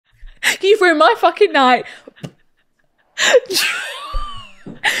You've ruined my fucking night.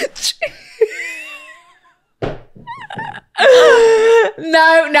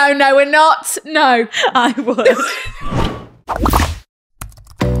 No, we're not. No. I would.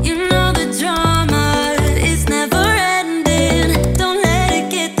 You know the drama is never ending. Don't let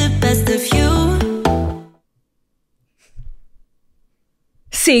it get the best of you.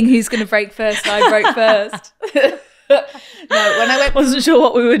 Seeing who's going to break first, I broke first. No, when I went... Wasn't sure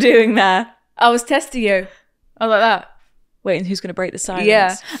what we were doing there. I was testing you. I was like that. Waiting, who's going to break the silence?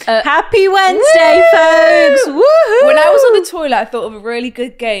 Yeah. Happy Wednesday, folks! Woohoo! When I was on the toilet, I thought of a really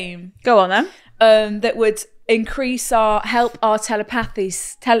good game Go on then. that would help our telepathy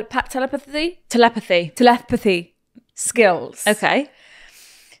skills. Okay.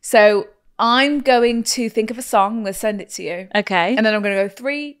 So I'm going to think of a song. I'm going to send it to you. Okay. And then I'm going to go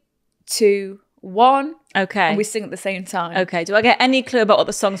 3, 2, 1. Okay. And we sing at the same time. Okay. Do I get any clue about what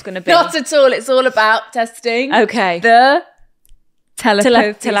the song's going to be? Not at all. It's all about testing Okay. the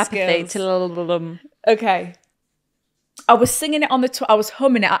telepathy Telepathy. skills. Okay. I was singing it on the I was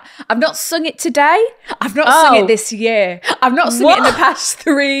humming it. I've not sung it today. I've not sung it this year. I've not sung it in the past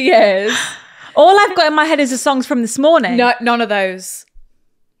 3 years. All I've got in my head is the songs from this morning. No, none of those.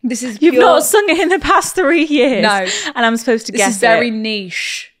 This is You've pure, not sung it in the past 3 years. No. And I'm supposed to This guess is very it.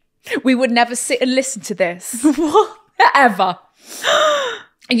 niche. We would never sit and listen to this. What? Ever.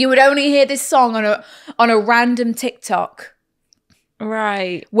 You would only hear this song on a random TikTok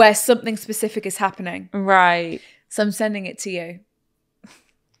Right. where something specific is happening. Right. So I'm sending it to you.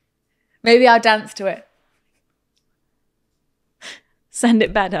 Maybe I'll dance to it. Send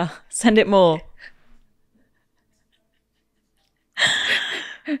it better. Send it more.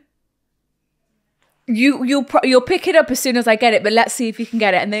 You'll pick it up as soon as I get it, but let's see if you can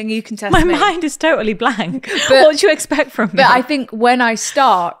get it, and then you can test My me. mind is totally blank. What do you expect from me? But I think when I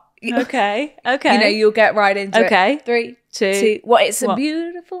start, Okay. Okay. you know, you'll get right into Okay. it. 3, 2. 2. What? It's a What?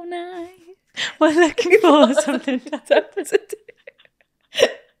 beautiful night. We're looking for something.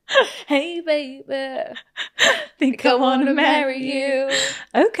 Hey, baby, Think I want to marry you.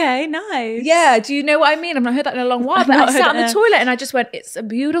 Okay, nice. Yeah, do you know what I mean? I've not heard that in a long while, I've but not I sat heard on the it. toilet and I just went, it's a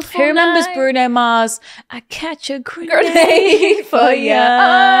beautiful Who remembers night. Bruno Mars? I catch a grenade Grenade for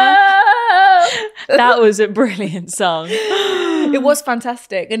ya. Oh. That was a brilliant song. It was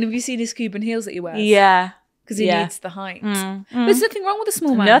fantastic. And have you seen his Cuban heels that he wears? Yeah. Because he Yeah. needs the height. But there's nothing wrong with a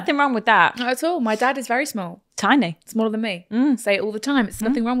small man. Nothing wrong with that. Not at all. My dad is very small. Tiny. Smaller than me. Say it all the time. It's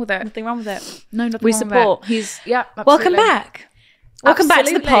nothing wrong with it. Nothing wrong with it. No, nothing We wrong support. with it. He's, yeah, Welcome absolutely. back. Welcome back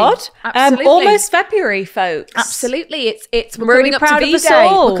to the Absolutely. pod. Absolutely. Almost February, folks. Absolutely. It's we're Really coming up proud to of us V-Day.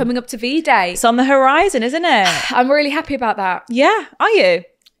 all. We're coming up to V-Day. It's on the horizon, isn't it? I'm really happy about that. Yeah. Are you?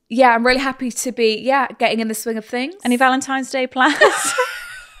 Yeah, I'm really happy to be, getting in the swing of things. Any Valentine's Day plans?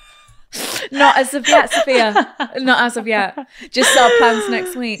 Not as of yet, Sophia. Not as of yet. Just our plans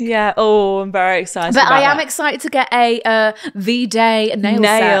next week. Yeah. Oh, I'm very excited. But about I am that. excited to get a V-Day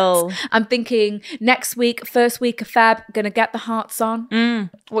nail set. I'm thinking next week, first week of Feb, going to get the hearts on.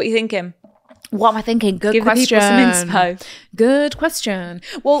 What are you thinking? What am I thinking? Good Give question. the people some inspo. Good question.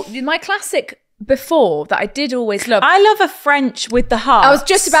 Well, my classic before that I did always love. I love a French with the heart. I was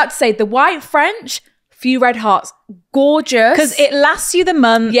just about to say the white French, few red hearts. Gorgeous. because it lasts you the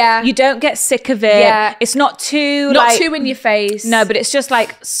month. Yeah. You don't get sick of it. Yeah. It's not too not like, too in your face. No, but it's just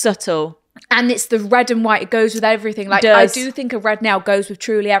like subtle. And it's the red and white. It goes with everything. Like does. I do think a red nail goes with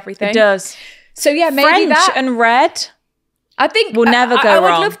truly everything. It does. So yeah, maybe French that. and red. I think will never go I would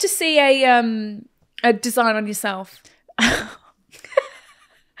wrong. love to see a design on yourself.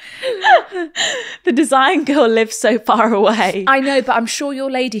 The design girl lives so far away. I know, but I'm sure your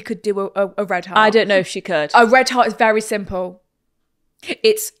lady could do a red heart. I don't know if she could. A red heart is very simple.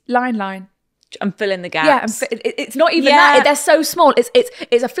 It's line. I'm filling the gaps. Yeah, and it's not even Yeah. that. They're so small.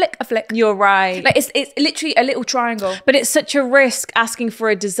 It's a flick. You're right. Like it's literally a little triangle. But it's such a risk asking for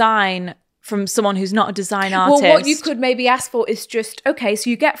a design from someone who's not a design artist. Well, what you could maybe ask for is just, okay, so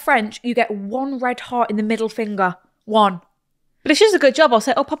you get French, you get one red heart in the middle finger. One. But if she does a good job, I'll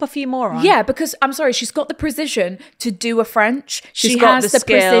say, pop a few more on. Yeah, because I'm sorry, she's got the precision to do a French. She's She got has the the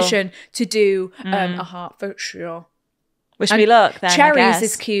skill. precision to do a heart for sure. Wish me luck then, I Cherries guess.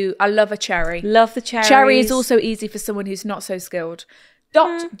 is cute. I love a cherry. Love the cherries. Cherry is also easy for someone who's not so skilled.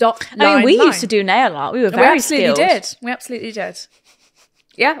 Dot, I mean, line, we line. used to do nail art. We were We very absolutely skilled. did. We absolutely did.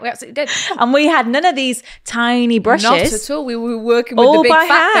 Yeah, we absolutely did. And we had none of these tiny brushes. Not at all. We were working with All the big by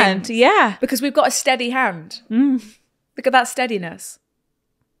fat hand. things. Yeah. Because we've got a steady hand. Look at that steadiness.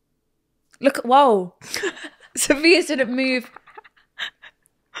 Look at, whoa. Sophia didn't move.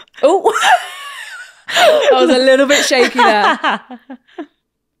 Oh. I was a little bit shaky there.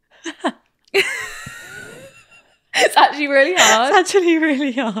 It's actually really hard. It's actually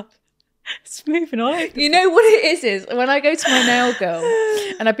really hard. It's moving on. You know what it is when I go to my nail girl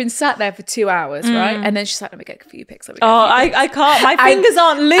and I've been sat there for 2 hours, right? And then she's like, let me get a few pics. I can't. My fingers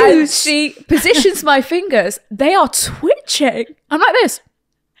aren't And loose. she positions my fingers. They are twitching. I'm like this.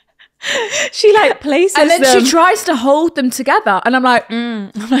 She like places And then them. she tries to hold them together. And I'm like,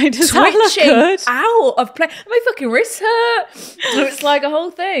 Like, does that look twitching good? out of play. My fucking wrists hurt. It's like a whole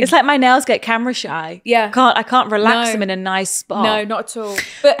thing. It's like my nails get camera shy. Yeah. I can't relax No. them in a nice spot. no, not at all.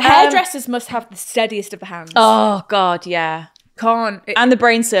 But hairdressers must have the steadiest of the hands. Oh God, yeah. Can't. And the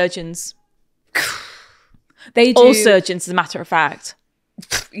brain surgeons. They do. All surgeons, as a matter of fact.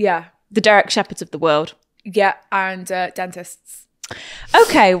 Yeah. The Derek Shepherds of the world. Yeah. And dentists.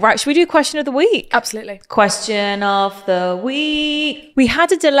 Okay, right. Should we do question of the week? Absolutely. Question of the week. We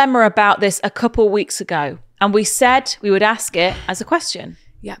had a dilemma about this a couple weeks ago, and we said we would ask it as a question.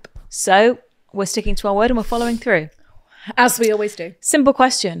 Yep. So we're sticking to our word and we're following through. As we always do. Simple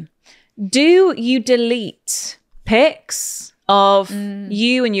question. Do you delete pics of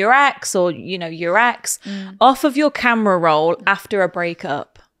you and your ex, or, you know, your ex off of your camera roll after a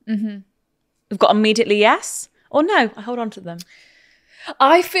breakup? We've got immediately yes or no. I hold on to them.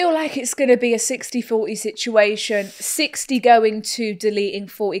 I feel like it's going to be a 60-40 situation. 60 going to deleting,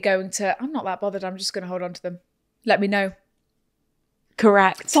 40 going to, I'm not that bothered. I'm just going to hold on to them. Let me know.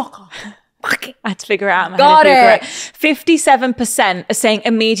 Correct. Fuck off. Fuck it. I had to figure it out. in my Got head it. if you're correct. 57% are saying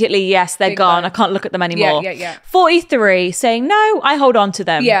immediately yes, they're Big gone. no. I can't look at them anymore. Yeah. 43 saying no, I hold on to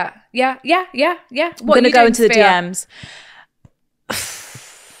them. Yeah. I'm What going to you go doing, into the Sophia? DMs.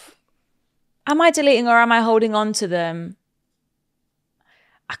 Am I deleting or am I holding on to them?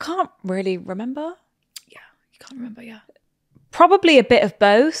 I can't really remember. You can't remember, yeah. Probably a bit of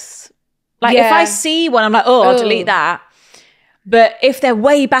both. Like if Yeah. I see one, I'm like, oh, I'll Ugh. delete that. But if they're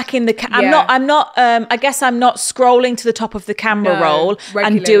way back in the, I guess I'm not scrolling to the top of the camera No, roll and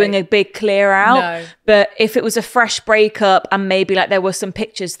regularly. doing a big clear out. No. But if it was a fresh breakup and maybe like there were some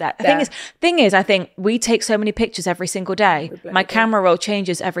pictures that, There. thing is, I think we take so many pictures every single day. bloody My do. camera roll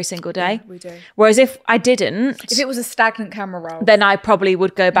changes every single day. we do. Whereas if I didn't, If it was a stagnant camera roll, then I probably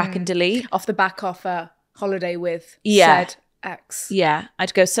would go back and delete. off the back off a holiday with Yeah. said ex. Yeah,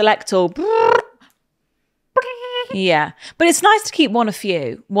 I'd go select all. Yeah, but it's nice to keep one or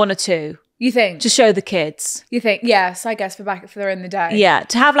two, You think? to show the kids. You think? Yes, I guess for they're in the day. Yeah,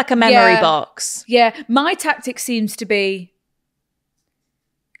 to have like a memory Yeah. box. Yeah. My tactic seems to be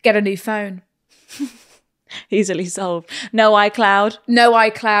get a new phone. Easily solved. No iCloud. No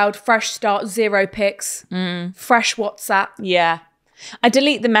iCloud, fresh start, 0 pics, fresh WhatsApp, Yeah, I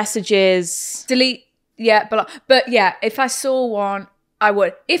delete the messages. delete. Yeah, but yeah, if I saw one, I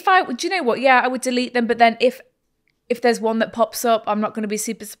would. Do you know what? Yeah, I would delete them. But then if there's one that pops up, I'm not going to be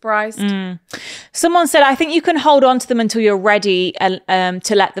super surprised. Someone said, I think you can hold on to them until you're ready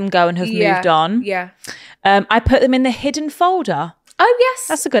to let them go and have moved on. Yeah. I put them in the hidden folder. Oh yes,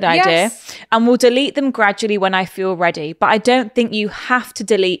 That's a good idea. Yes. And we'll delete them gradually when I feel ready. But I don't think you have to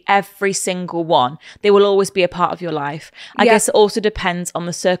delete every single one. They will always be a part of your life. I Yeah. guess it also depends on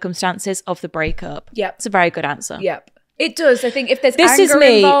the circumstances of the breakup. Yep. It's a very good answer. Yep. It does. I think if there's This anger is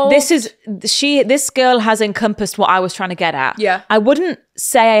me. involved, This girl has encompassed what I was trying to get at. Yeah. I wouldn't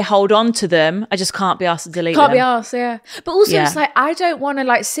say I hold on to them. I just can't be asked to delete can't them. be arsed, yeah. But also Yeah. it's like, I don't want to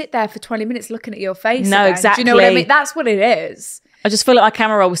like sit there for 20 minutes looking at your face. No, again. Do you know what I exactly. mean? That's what it is. I just fill up my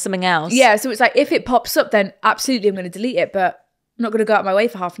camera roll with something else. Yeah. So it's like, if it pops up, then absolutely I'm going to delete it. But I'm not going to go out my way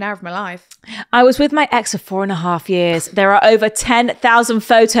for half an hour of my life. I was with my ex for 4.5 years. There are over 10,000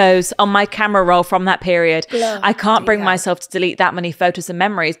 photos on my camera roll from that period. I can't bring hell. myself to delete that many photos and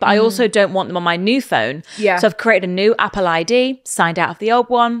memories, but I also don't want them on my new phone. Yeah. So I've created a new Apple ID, signed out of the old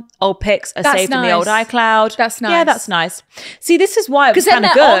one. Old pics are That's saved in the old nice. iCloud. That's Yeah, nice. that's nice. See, this is why it was Because then kind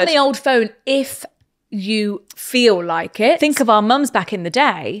of they're on good. the old phone if you feel like it. Think of our mums back in the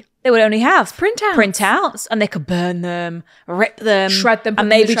day. They would only have Printouts. and they could burn them, rip them, Shred them, put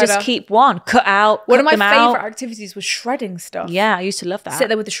and them in the maybe just shredder. keep one, cut out, One of cut my them out. favourite activities was shredding stuff. Yeah, I used to love that. Sit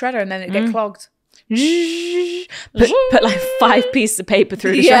there with the shredder and then it'd get clogged. put like 5 pieces of paper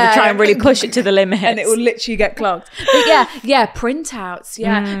through the Yeah. shredder, try and really push it to the limit. And it will literally get clogged. But yeah, printouts,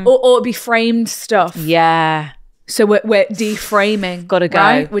 yeah. Or it'd be framed stuff. Yeah. So we're deframing. Gotta go.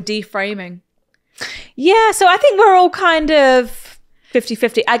 Right? We're deframing. Yeah, so I think we're all kind of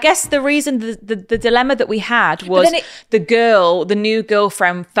 50-50. I guess the reason, the dilemma that we had was then the new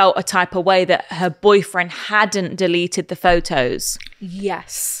girlfriend felt a type of way that her boyfriend hadn't deleted the photos.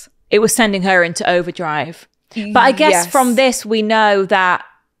 Yes. It was sending her into overdrive. But I guess Yes. from this, we know that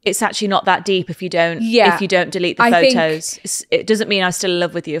it's actually not that deep if you don't delete the I think- photos. It doesn't mean I'm still in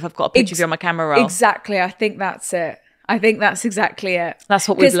love with you if I've got a picture of you on my camera roll. Exactly. I think that's it. I think that's exactly it. That's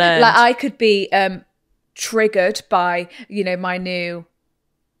what we've 'Cause, learned. Like, I could be triggered by, you know, my new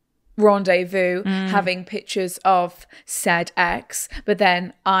rendezvous having pictures of said ex, but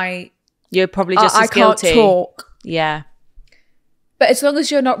then You're probably just I as can't guilty. talk. Yeah. But as long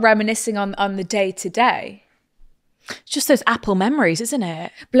as you're not reminiscing on the day to day. It's just those Apple memories, isn't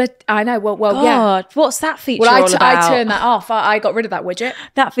it? I know. Well, yeah. God, what's that feature Well, all about? I turned that off. I got rid of that widget.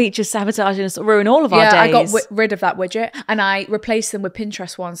 That feature's sabotaging us, ruin all of our days. I got rid of that widget and I replaced them with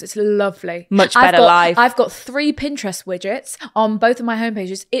Pinterest ones. It's lovely. Much better life. I've got 3 Pinterest widgets on both of my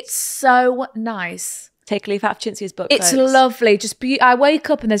homepages. It's so nice. Take a leaf out of Cinzia's book. It's folks. lovely. Just I wake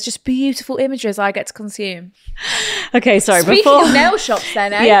up and there's just beautiful images I get to consume. Okay, sorry. Speaking of nail shops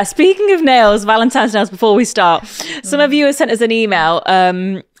then, eh? Yeah, speaking of nails, Valentine's nails, before we start, some of you have sent us an email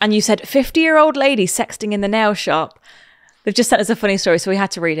and you said 50-year-old lady sexting in the nail shop. They've just sent us a funny story, so we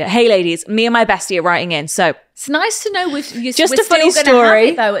had to read it. Hey, ladies, me and my bestie are writing in. So It's nice to know you're Just we're a funny still gonna story.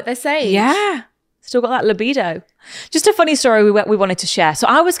 have it, though, at this age. yeah, still got that libido. Just a funny story we wanted to share. So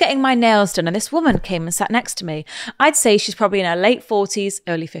I was getting my nails done and this woman came and sat next to me. I'd say she's probably in her late 40s,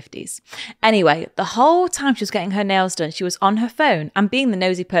 early 50s. Anyway, the whole time she was getting her nails done, she was on her phone. And being the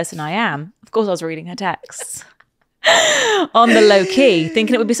nosy person I am, of course I was reading her texts. On the low key,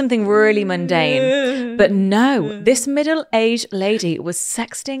 thinking it would be something really mundane. But no, this middle-aged lady was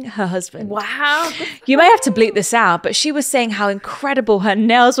sexting her husband. Wow. You may have to bleep this out, but she was saying how incredible her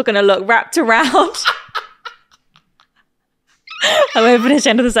nails were going to look wrapped around. I won't finish the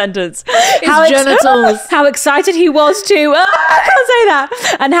end of the sentence. genitals. How excited he was to, I can't say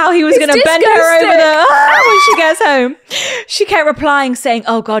that. And how he was going to bend her over when she gets home. She kept replying saying,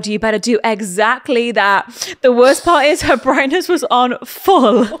 oh God, you better do exactly that. The worst part is her brightness was on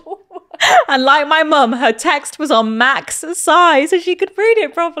full. And like my mum, her text was on max size so she could read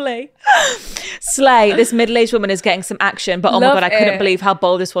it properly. Slay, this middle-aged woman is getting some action, but oh my Love God, I couldn't it. believe how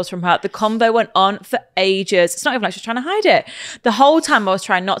bold this was from her. The convo went on for ages. It's not even like she's trying to hide it. The whole time I was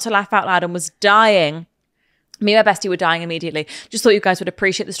trying not to laugh out loud and was dying. Me and my bestie were dying immediately. Just thought you guys would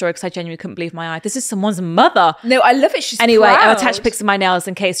appreciate the story because I genuinely couldn't believe my eye. This is someone's mother. No, I love it. She's Anyway, proud. I'll attach pics of my nails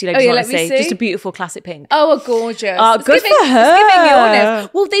in case you ladies want let to me see. see. Just a beautiful classic pink. Oh, gorgeous. Oh, It's good giving- for her. It's giving your nails.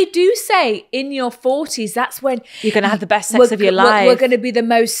 Well, they do say in your 40s, that's when You're going to have the best sex of your life. We're going to be the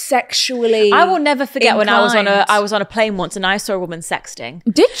most sexually. I will never forget when I was inclined. on a plane once and I saw a woman sexting.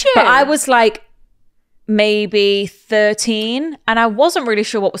 Did you? But I was like maybe 13 and I wasn't really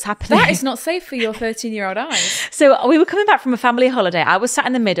sure what was happening. That is not safe for your 13-year-old eyes. So we were coming back from a family holiday. I was sat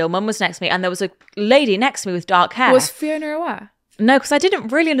in the middle, mum was next to me, and there was a lady next to me with dark hair. Was Fiona aware? No, because I didn't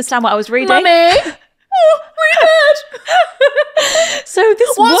really understand what I was reading. Mummy! Oh, read it! So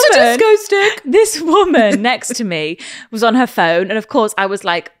this What's a woman, disco stick? this woman next to me was on her phone, and of course I was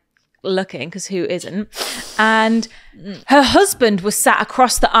like looking because who isn't? And her husband was sat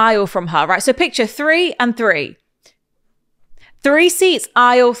across the aisle from her. Right, so picture 3 and 3. 3 seats,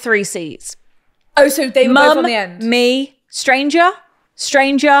 aisle, 3 seats. Oh, so they were both Mum, on the end. me, stranger,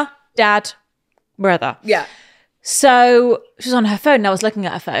 dad, brother. Yeah. So she was on her phone and I was looking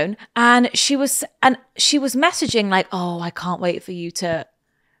at her phone and she was messaging like, oh, I can't wait for you to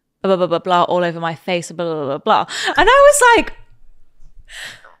blah, blah, blah, blah, all over my face, blah, blah, blah, blah. And I was like,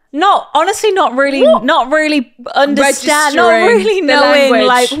 not really understand, not Registering really the knowing language.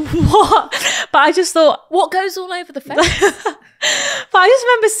 like what. But I just thought, What goes all over the face? but I just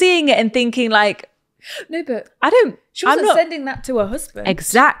remember seeing it and thinking like, No, but she I'm wasn't not sending that to her husband.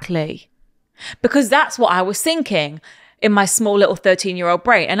 Exactly. Because that's what I was thinking in my small little 13-year-old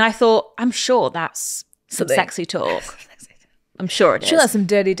brain. And I thought, I'm sure that's some Something. sexy talk. I'm sure it is. Sure, that's some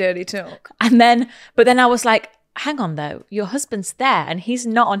dirty, dirty talk. But then I was like, hang on though, your husband's there and he's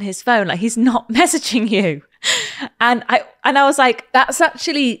not on his phone. Like he's not messaging you. And I was like, That's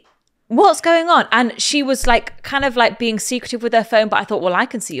actually what's going on? And she was like kind of like being secretive with her phone, but I thought, well, I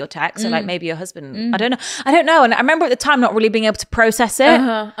can see your text. So like maybe your husband, I don't know. And I remember at the time not really being able to process it.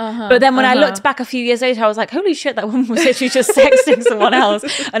 But then when I looked back a few years later, I was like, holy shit, that woman was literally just texting someone else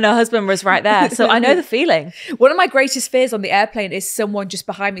and her husband was right there. So I know the feeling. one of my greatest fears on the airplane is someone just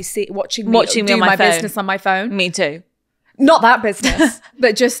behind me watching me do on my my phone. business on my phone. Me too. Not that business,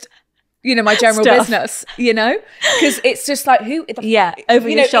 but just my general Stuff. business. Because it's just like Yeah, over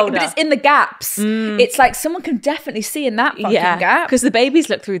your shoulder. but it's in the gaps. It's like someone can definitely see in that fucking gap. because the babies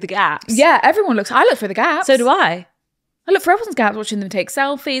look through the gaps. Yeah, everyone looks. I look through the gaps. So do I. I look for everyone's gaps, watching them take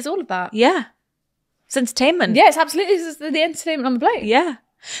selfies, all of that. Yeah. It's entertainment. Yeah, it's absolutely this is the entertainment on the plate. Yeah.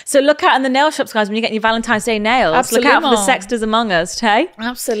 So look out in the nail shops, guys, when you're getting your Valentine's Day nails. Look out for the Absolument. sexters among us, hey?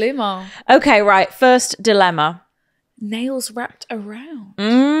 Absolutely. Okay, right. First dilemma. Nails wrapped around.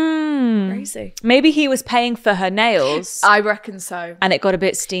 Mm. Very easy. Maybe he was paying for her nails I reckon so. and it got a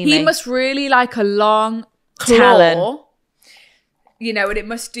bit steamy. He must really like a long claw, Talon. you know, and it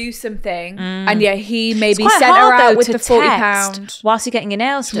must do something. And yeah, he maybe Quite sent her hard, out though, with to the £40. text whilst you're getting your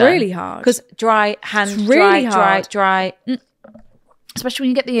nails done. Really hard. Because dry, hands, really dry, hard. dry. Especially when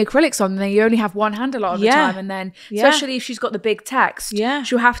you get the acrylics on, then you only have one hand a lot of the Yeah. time. And then, Yeah. especially if she's got the big text, Yeah.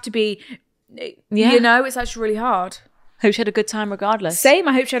 she'll have to be, Yeah. you know, it's actually really hard. Hope she had a good time regardless. Same.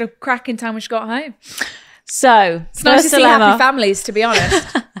 I hope she had a cracking time when she got home. So, It's nice to first see dilemma, happy families, to be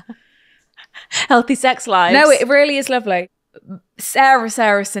honest. healthy sex lives. No, it really is lovely. Sarah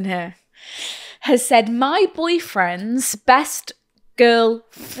Saracen here has said, my boyfriend's best girl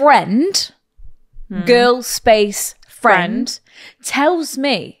friend, girl space friend, tells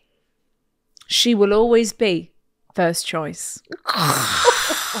me she will always be first choice.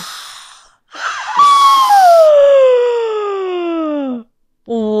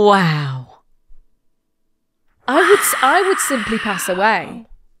 Wow. I would simply pass away.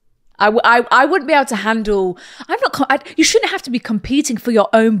 I wouldn't be able to handle. You shouldn't have to be competing for your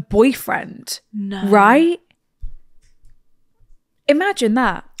own boyfriend, No. right? Imagine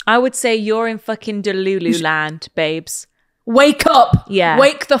that. I would say you're in fucking Delulu land, babes. Wake up. Yeah.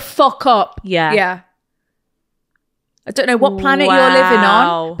 Wake the fuck up. Yeah. Yeah. I don't know what planet you're living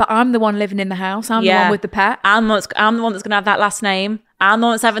Wow. on, but I'm the one living in the house. I'm the one with the pet. I'm the one that's going to have that last name. I'm the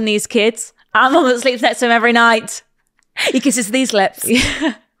one that's having these kids. I'm the one that sleeps next to him every night. He kisses these lips.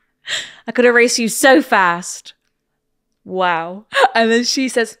 I could erase you so fast. Wow. And then she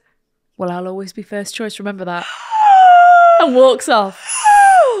says, well, I'll always be first choice. Remember that. And walks off.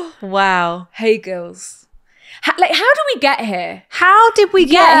 Wow. Hey, girls. How do we get here? How did we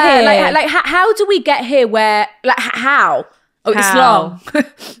get here? How do we get here where, how? Oh, it's How? long.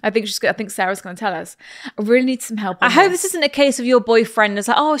 I think Sarah's going to tell us. I really need some help. I hope this isn't a case of your boyfriend is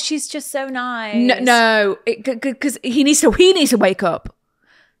like, oh, she's just so nice. No, because he needs to wake up.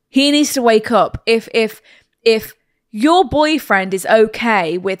 He needs to wake up. If your boyfriend is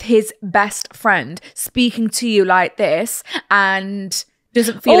okay with his best friend speaking to you like this and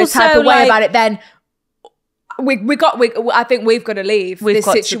doesn't feel Also, a type of way like- about it, then I think we've got to leave this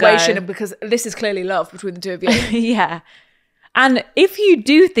got to situation go. because this is clearly love between the two of you. Yeah. And if you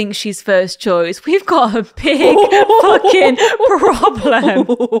do think she's first choice, we've got a big fucking problem.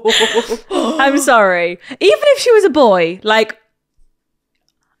 I'm sorry. Even if she was a boy, like,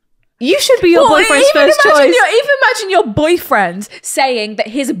 you should be your boyfriend's first choice. Even imagine your boyfriend saying that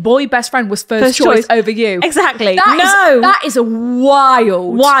his boy best friend was first choice over you. Exactly. That is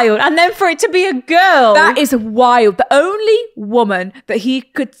wild. Wild. And then for it to be a girl. That is wild. The only woman that he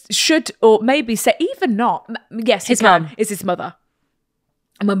should, or maybe say, even not, yes, His he can, mum. is his mother.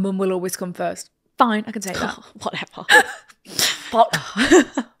 And my mum will always come first. Fine, I can take that. Whatever. Fuck.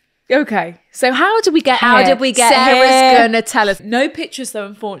 Okay, so how did we get How here? did we get Sarah's here? gonna tell us. No pictures though,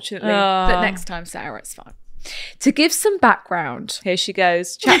 unfortunately. But next time, Sarah, it's fine. To give some background. Here she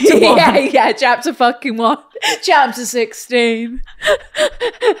goes. Chapter 1. yeah, chapter fucking 1. Chapter 16.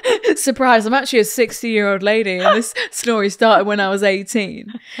 Surprise, I'm actually a 60-year-old lady and this story started when I was 18.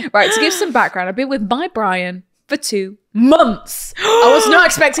 Right, to give some background, I've been with my Brian for 2 months. I was not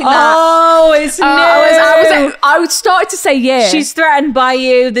expecting that. Oh, it's new. I was started to say yeah. She's threatened by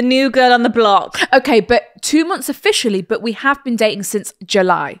you, the new girl on the block. Okay, but 2 months officially, but we have been dating since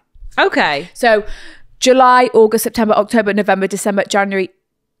July. Okay. So July, August, September, October, November, December, January,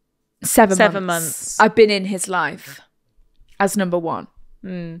 7 months. 7 months. I've been in his life as number 1.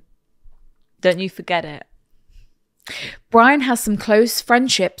 Don't you forget it. Brian has some close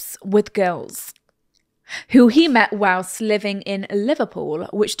friendships with girls who he met whilst living in Liverpool,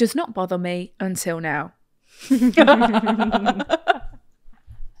 which does not bother me until now.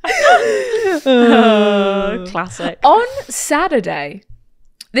 Classic. On Saturday,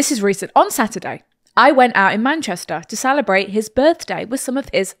 this is recent, on Saturday, I went out in Manchester to celebrate his birthday with some of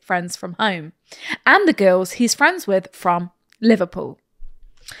his friends from home and the girls he's friends with from Liverpool.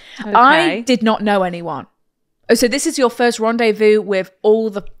 I did not know anyone. Oh, so this is your first rendezvous with all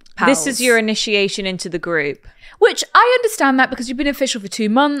the pals. This is your initiation into the group. Which I understand that because you've been official for 2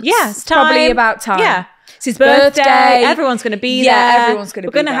 months. Yeah, it's time. Probably about time. Yeah. It's his birthday. Everyone's going to be Yeah, there. everyone's gonna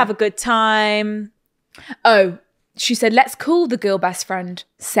We're be going to there. have a good time. Oh, she said, let's call the girl best friend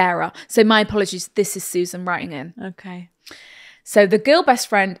Sarah. So my apologies. This is Susan writing in. Okay. So the girl best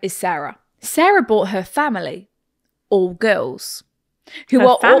friend is Sarah. Sarah brought her family, all girls. Who Her are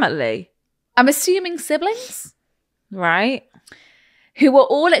all, family. I'm assuming siblings, Right. who were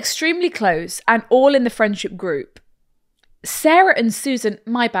all extremely close and all in the friendship group. Sarah and Susan,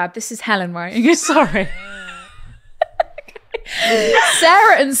 my bad, this is Helen writing. Sorry.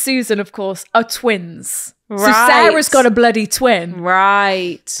 Sarah and Susan, of course, are twins. So Right. Sarah's got a bloody twin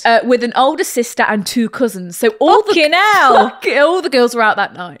Right. with an older sister and 2 cousins. So all Fucking hell. all the girls were out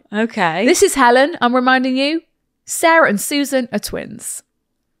that night. Okay. This is Helen. I'm reminding you. Sarah and Susan are twins.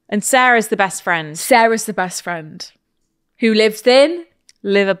 And Sarah's the best friend. Sarah's the best friend who lives in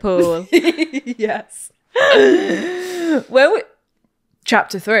Liverpool. yes.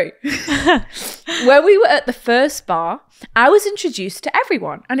 Chapter 3. Where we were at the first bar, I was introduced to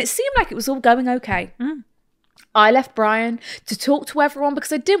everyone and it seemed like it was all going okay. I left Brian to talk to everyone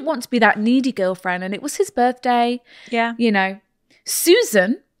because I didn't want to be that needy girlfriend and it was his birthday. Yeah. You know.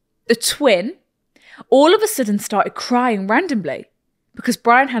 Susan, the twin, all of a sudden started crying randomly because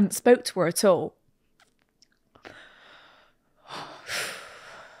Brian hadn't spoke to her at all.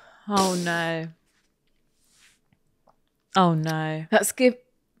 Oh no. Oh no. That's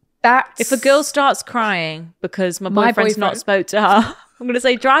If a girl starts crying because my My boyfriend's not boyfriend. spoke to her, I'm going to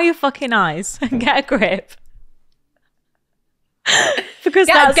say, dry your fucking eyes and get a grip. Because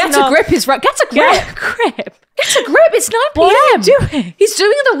Get a grip is right. Get a grip. Get a grip. Get a grip. It's 9 p.m. What are you doing? He's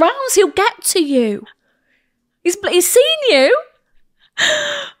doing the rounds. He'll get to you. He's seen you.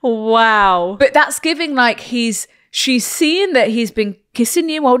 Wow. But that's giving like she's seeing that he's been kissing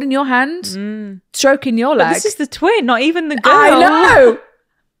you, holding your hand, stroking your But leg. this is the twin, not even the girl. I know.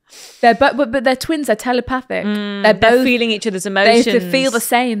 They're but they're twins. They're telepathic. They're They're both feeling each other's They emotions. have to feel the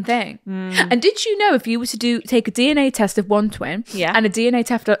same thing. And did you know if you were to take a DNA test of one twin Yeah. and a DNA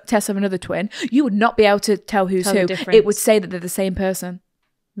test of another twin, you would not be able to tell who's Tell the who. difference. It would say that they're the same person.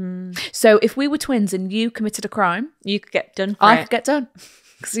 So if we were twins and you committed a crime, You could get done for I it. could get done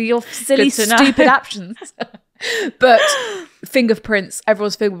because of your silly, Good to know. stupid actions. But fingerprints,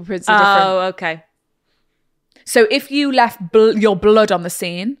 everyone's fingerprints are different. Oh, okay. So if you left your blood on the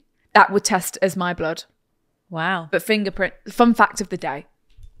scene, that would test as my blood. Wow. But fingerprint, fun fact of the day.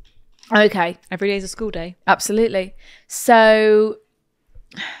 Okay, Every day's a school day. absolutely. So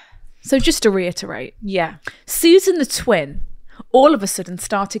just to reiterate, Yeah. Susan the twin all of a sudden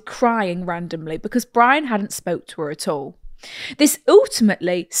started crying randomly because Brian hadn't spoke to her at all. This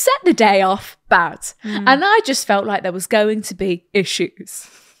ultimately set the day off bad, and I just felt like there was going to be issues.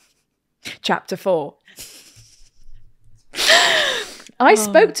 Chapter 4. I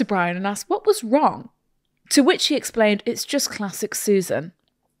spoke to Brian and asked what was wrong, to which he explained it's just classic Susan.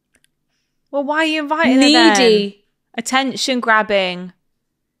 Well, why are you inviting her then? Needy. Attention grabbing.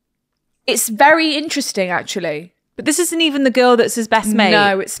 It's very interesting, actually. But this isn't even the girl that's his best mate.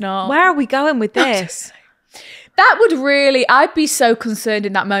 No, it's not. Where are we going with this? That would really, I'd be so concerned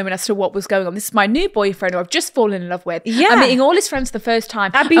in that moment as to what was going on. This is my new boyfriend who I've just fallen in love with. Yeah. I'm meeting all his friends for the first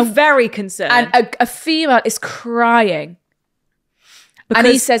time. I'd be very concerned. and a female is crying. And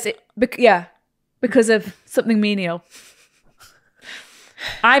he says it, because of something menial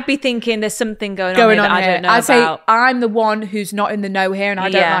I'd be thinking there's something going going on, on here that here. I don't know I'd about. say I'm the one who's not in the know here and I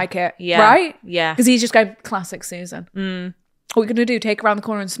don't Yeah. like it. Yeah. Right? Yeah. Because he's just going, classic Susan. What are we going to do? Take her around the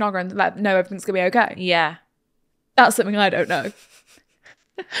corner and snog her and let know everything's going to be okay? Yeah. That's something I don't know.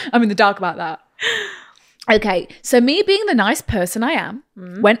 I'm in the dark about that. Okay, so me being the nice person I am,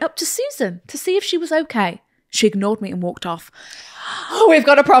 went up to Susan to see if she was okay. She ignored me and walked off. Oh, we've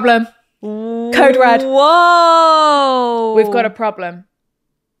got a problem. Code red. Whoa. We've got a problem.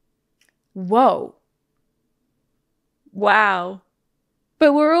 Whoa. Wow.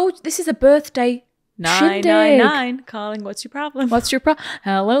 But this is a birthday shindig. 999. Calling, what's your problem? What's your problem?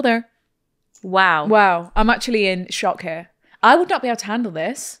 Hello there. Wow. Wow, I'm actually in shock here. I would not be able to handle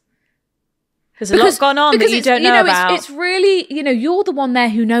this. There's a lot gone on that you it's, don't know about. It's really, you're the one there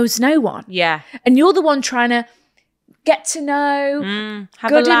who knows no one. Yeah. And you're the one trying to get to know, Have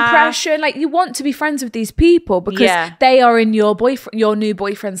good a laugh. impression. Like you want to be friends with these people because Yeah. they are in your new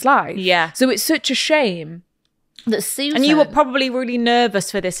boyfriend's life. Yeah. So it's such a shame that Susan. And you were probably really nervous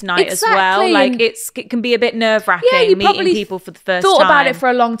for this night as well. Exactly, Like and- it can be a bit nerve wracking Yeah, you meeting probably people for the first thought time. about it for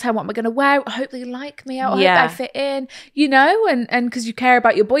a long time. What am I going to wear? I hope they like me. I hope Yeah. I fit in. And because you care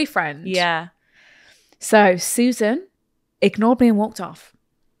about your boyfriend. Yeah. So Susan ignored me and walked off.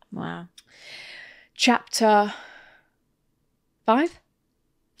 Wow. Chapter 5.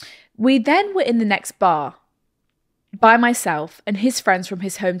 We then were in the next bar by myself and his friends from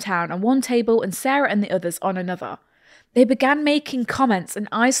his hometown on one table and Sarah and the others on another. They began making comments and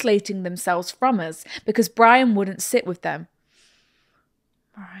isolating themselves from us because Brian wouldn't sit with them.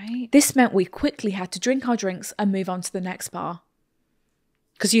 Right. This meant we quickly had to drink our drinks and move on to the next bar.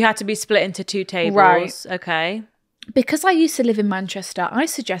 Because you had to be split into 2 tables. Right. Okay. Because I used to live in Manchester, I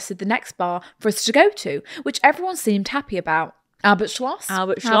suggested the next bar for us to go to, which everyone seemed happy about. Albert Schloss.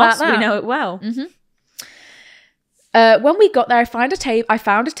 Albert How about Schloss, we that? know it well. When we got there, I found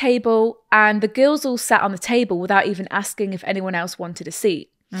a table, and the girls all sat on the table without even asking if anyone else wanted a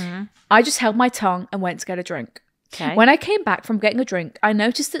seat. I just held my tongue and went to get a drink. Okay. When I came back from getting a drink, I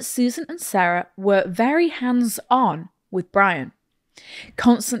noticed that Susan and Sarah were very hands-on with Brian,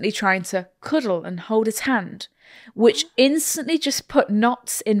 constantly trying to cuddle and hold his hand, which instantly just put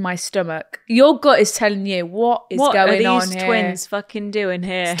knots in my stomach. Your gut is telling you what is going on here. What are these twins fucking doing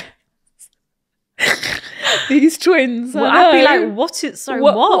here? These twins. Well, I'd be like,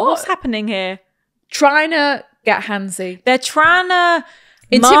 what's happening here? Trying to get handsy. They're trying to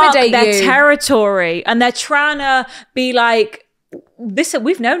Intimidate mark their you. territory, and they're trying to be like, this.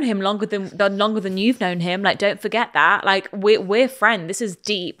 We've known him longer than you've known him. Like, don't forget that. Like, we're friends. This is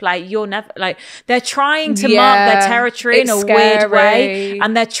deep. Like, you're never like. They're trying to mark their territory in a weird way,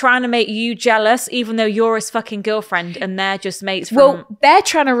 and they're trying to make you jealous, even though you're his fucking girlfriend, and they're just mates. From, they're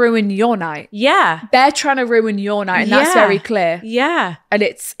trying to ruin your night. Yeah, they're trying to ruin your night, and that's very clear. Yeah, and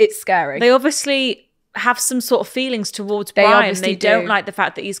it's scary. They obviously have some sort of feelings towards Brian. They don't like the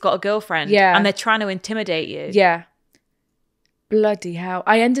fact that he's got a girlfriend. Yeah. And they're trying to intimidate you. Yeah. Bloody hell.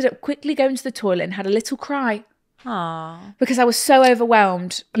 I ended up quickly going to the toilet and had a little cry. Aww. Because I was so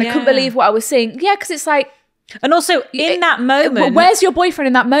overwhelmed. And I couldn't believe what I was seeing. Yeah, because it's like... And also, in that moment... Where's your boyfriend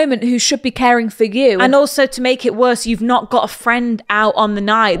in that moment who should be caring for you? And also, to make it worse, you've not got a friend out on the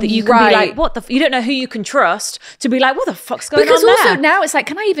night that you can be like, what the... You don't know who you can trust to be like, what the fuck's going on there? Because also now it's like,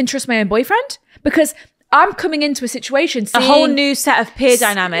 can I even trust my own boyfriend? Because I'm coming into a situation seeing... A whole new set of peer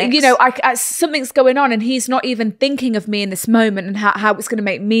dynamics. You know, something's going on and he's not even thinking of me in this moment and how it's going to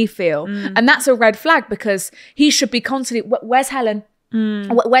make me feel. And that's a red flag because he should be constantly... Where's Helen?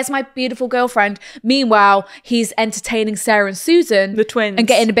 Where's my beautiful girlfriend? Meanwhile, he's entertaining Sarah and Susan, the twins, and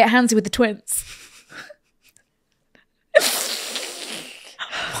getting a bit handsy with the twins.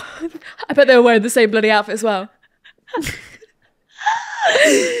 I bet they were wearing the same bloody outfit as well.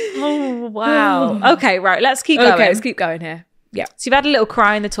 Oh wow. Okay, right. Let's keep going. Okay, let's keep going here. Yeah. So you've had a little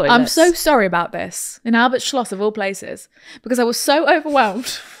cry in the toilet. I'm so sorry about this in Albert Schloss of all places because I was so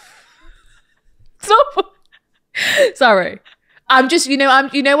overwhelmed. Stop. Sorry. I'm just,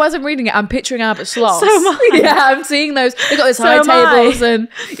 as I'm reading it, I'm picturing Albert Schloss. So am I. Yeah, I'm seeing those. They've got those high tables and,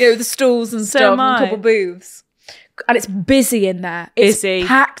 the stools and stuff and a couple booths. And it's busy in there. It's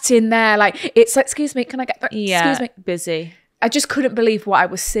packed in there. Like, it's like, excuse me, can I get that? Yeah, excuse me. Busy. I just couldn't believe what I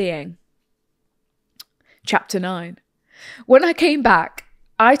was seeing. Chapter 9. When I came back,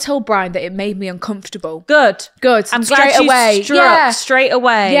 I told Brian that it made me uncomfortable. Good. I'm straight away. Straight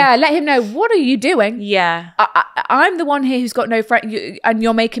away. Yeah, let him know, what are you doing? Yeah. I'm the one here who's got no friend, and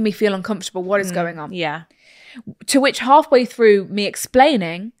you're making me feel uncomfortable. What is going on? Yeah. To which halfway through me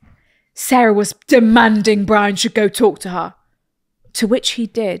explaining, Sarah was demanding Brian should go talk to her. To which he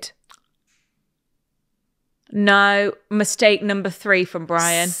did. No, mistake number 3 from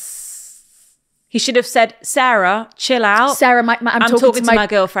Brian. He should have said, Sarah, chill out. Sarah, I'm talking to my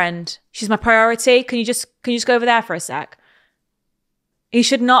girlfriend. She's my priority. Can you just go over there for a sec? He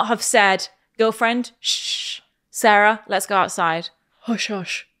should not have said, girlfriend, shh. Sarah, let's go outside. Hush,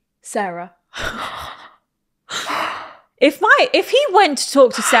 hush. Sarah. If he went to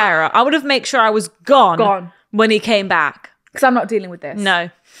talk to Sarah, I would have made sure I was gone when he came back. Because I'm not dealing with this. No.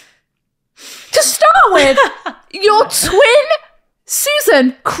 To start with, your twin,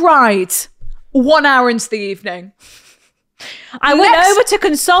 Susan, cried 1 hour into the evening. I went over to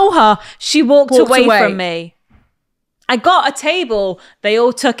console her. She walked away from me. I got a table. They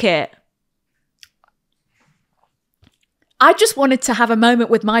all took it. I just wanted to have a moment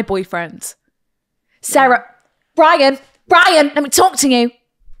with my boyfriend. Sarah, Brian, let me talk to you.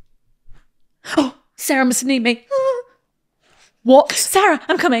 Oh, Sarah must need me. What? Sarah,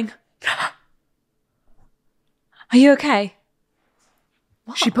 I'm coming. Are you okay?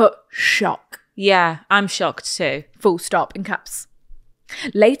 What? She put shock. Yeah, I'm shocked too. Full stop in caps.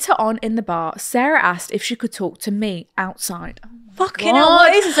 Later on in the bar, Sarah asked if she could talk to me outside. Oh, fucking hell,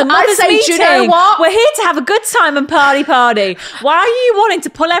 what is this? A mother's meeting? Do you know what? We're here to have a good time and party. Why are you wanting to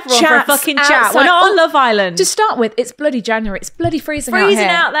pull everyone for a fucking chat? We're not on Love Island. To start with, it's bloody January. It's bloody freezing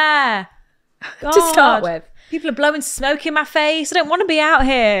out there. God. To start with. People are blowing smoke in my face. I don't want to be out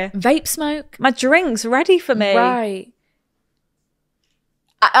here. Vape smoke. My drink's ready for me. Right.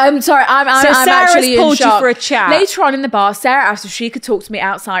 I'm sorry. I'm Sarah's actually pulled in shock. You for a chat. Later on in the bar, Sarah asked if she could talk to me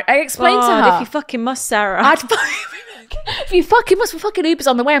outside. I explained to her. If you fucking must, Sarah. If you fucking must, fucking Uber's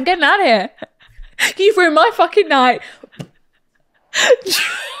on the way. I'm getting out of here. You've ruined my fucking night.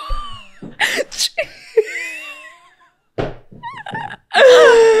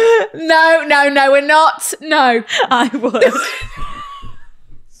 No, we're not. No. I would.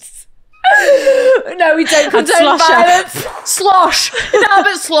 No, we don't condone slosh her. violence. Slosh. No,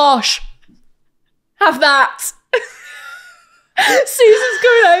 but slosh. Have that. Susan's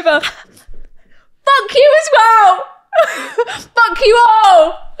coming over. Fuck you as well. Fuck you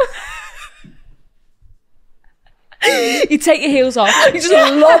all. You take your heels off. You just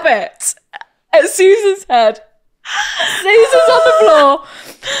lob it at Susan's head. Susan's on the floor.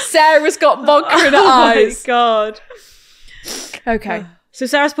 Sarah's got vodka in her eyes. Oh my God. Okay. So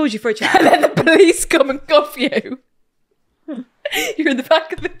Sarah's pulled you for a chat. And then the police come and cuff you. You're in the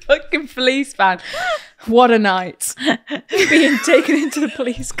back of the fucking police van. What a night. Being taken into the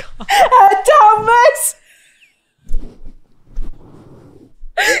police car. Thomas!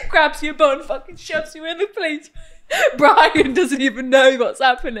 Grabs your bun, fucking shoves you in the police. Brian doesn't even know what's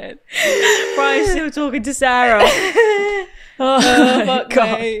happening. Brian's still talking to Sarah. Oh, fuck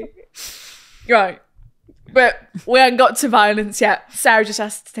me. Right. But we haven't got to violence yet. Sarah just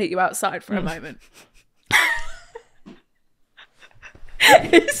has to take you outside for a moment.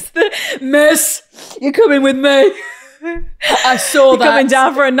 It's the miss. You're coming with me. I saw that. Coming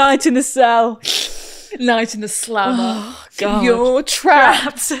down for a night in the cell. Night in the slammer. Oh, God. You're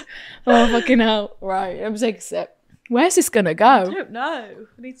trapped. Oh, fucking hell. Right, let me take a sip. Where's this going to go? I don't know.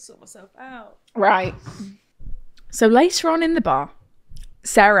 I need to sort myself out. Right. So later on in the bar,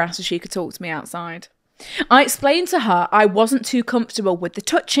 Sarah asked if she could talk to me outside. I explained to her I wasn't too comfortable with the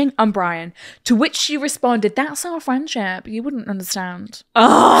touching on Brian, to which she responded, "That's our friendship. You wouldn't understand."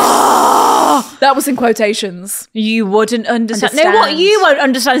 Oh, That was in quotations. you wouldn't understand. No, what you won't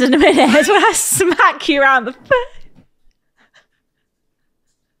understand in a minute is when I smack you around the face.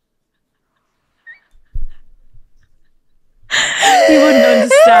 You wouldn't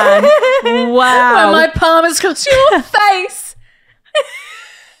understand. Wow. When my palm is across your face.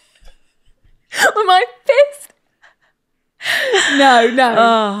 With my fist. No.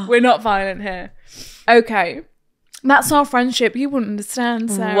 Oh. We're not violent here. Okay. That's our friendship. You wouldn't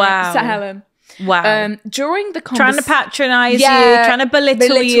understand, Sarah. Wow. Helen. Wow. During the Trying to patronise Yeah, you, trying to belittle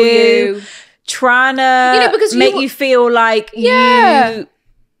belittle you, you. trying to because make you feel like Yeah.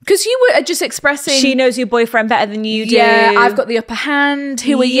 Because you were just expressing... she knows your boyfriend better than you do. Yeah, I've got the upper hand.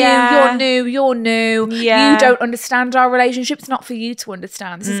 Who are Yeah. you? You're new. Yeah. You don't understand our relationship. It's not for you to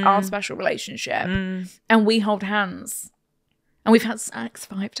understand. This is our special relationship. And we hold hands. And we've had sex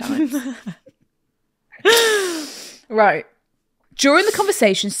 5 times. Right. During the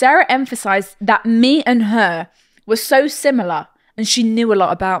conversation, Sarah emphasized that me and her were so similar and she knew a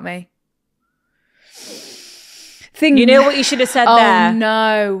lot about me. You know what you should have said there? Oh,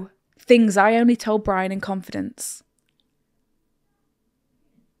 no. Things I only told Brian in confidence.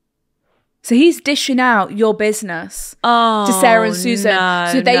 So he's dishing out your business to Sarah and Susan.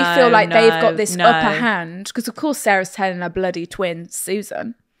 So they feel like they've got this upper hand. Because, of course, Sarah's telling her bloody twin,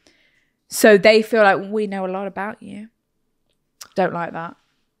 Susan. So they feel like, we know a lot about you. Don't like that.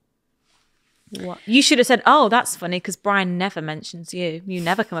 What? You should have said, "Oh, that's funny," because Brian never mentions you. You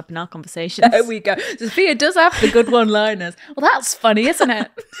never come up in our conversations. There we go. Sophia does have the good one-liners. Well, that's funny, isn't it?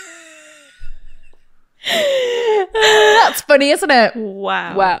 That's funny, isn't it?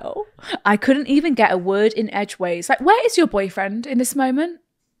 Wow. Wow. I couldn't even get a word in edgeways. Like, where is your boyfriend in this moment?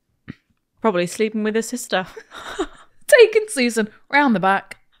 Probably sleeping with his sister. Taking Susan round the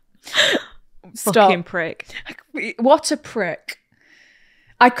back. Stop. Fucking prick. What a prick.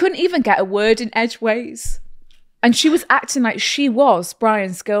 I couldn't even get a word in edgeways. And she was acting like she was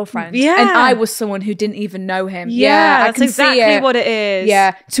Brian's girlfriend. Yeah. And I was someone who didn't even know him. Yeah, I that's can exactly see it. what it is.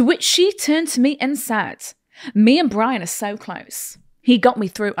 Yeah. To which she turned to me and said, "Me and Brian are so close. He got me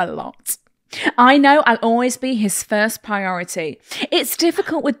through a lot. I know I'll always be his first priority. It's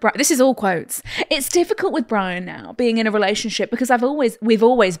difficult with Brian." This is all quotes. "It's difficult with Brian now, being in a relationship, because we've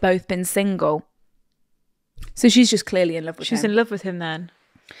always both been single." So she's just clearly in love with him. She's in love with him then.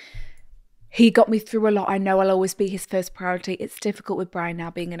 "He got me through a lot. I know I'll always be his first priority. It's difficult with Brian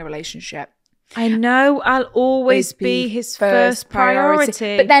now, being in a relationship. I know I'll always be his first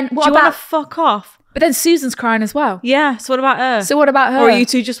priority. But then what Do you about... want to fuck off? But then Susan's crying as well. Yeah, so what about her? So what about her? Or are you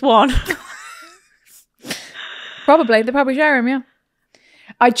two just one? Probably. They probably share him, yeah.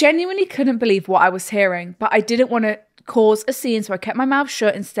 I genuinely couldn't believe what I was hearing, but I didn't want to cause a scene, so I kept my mouth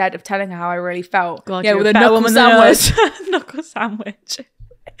shut instead of telling her how I really felt. God, yeah, you're with a a better knuckle woman than us. sandwich. Knuckle sandwich.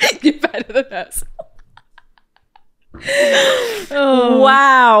 You're better than us.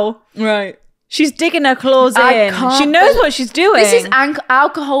 Wow. Right. She's digging her claws I in. can't She knows bel- what she's doing. This is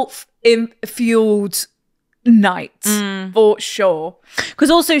alcohol-fueled night, for sure.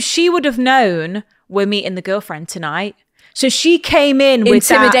 Because also she would have known we're meeting the girlfriend tonight. So she came in with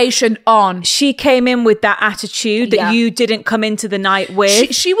intimidation on. She came in with that attitude that Yeah. you didn't come into the night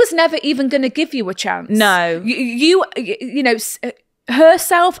with. She was never even going to give you a chance. No. You know,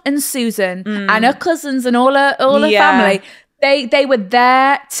 herself and Susan and her cousins and all her Yeah. family, they were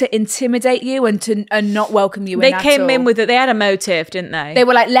there to intimidate you and not welcome you They in came at all. in with it. They had a motive, didn't they? They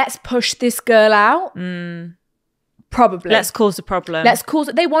were like, let's push this girl out. Probably. Let's cause a problem. Let's cause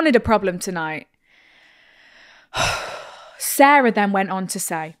it. They wanted a problem tonight. Sarah then went on to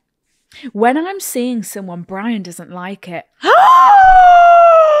say, when I'm seeing someone, Brian doesn't like it.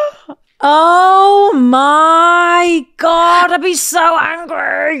 Oh my God, I'd be so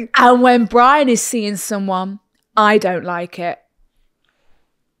angry. And when Brian is seeing someone, I don't like it.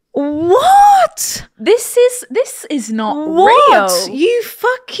 What? This is not What? real. You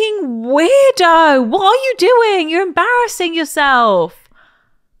fucking weirdo. What are you doing? You're embarrassing yourself.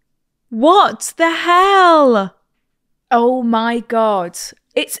 What the hell? Oh my God.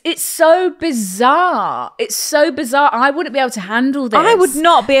 It's so bizarre. It's so bizarre. I wouldn't be able to handle this. I would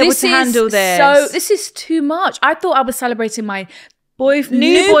not be able to handle this. This is too much. I thought I was celebrating my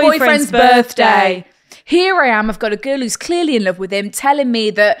New boyfriend's birthday. Here I am. I've got a girl who's clearly in love with him, telling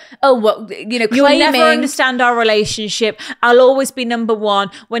me that, oh, well, you know, You'll claiming. never understand our relationship. I'll always be number one.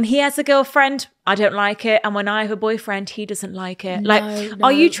 When he has a girlfriend, I don't like it. And when I have a boyfriend, he doesn't like it.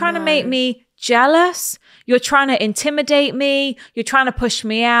 Are you trying to make me jealous? You're trying to intimidate me. You're trying to push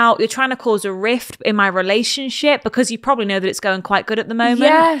me out. You're trying to cause a rift in my relationship because you probably know that it's going quite good at the moment.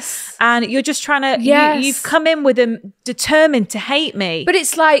 Yes. And you're just trying to, Yes. you've come in with him determined to hate me. But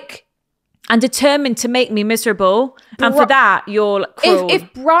it's like, and determined to make me miserable. And for that, you're cruel.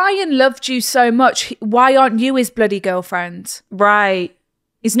 if Brian loved you so much, why aren't you his bloody girlfriend? Right.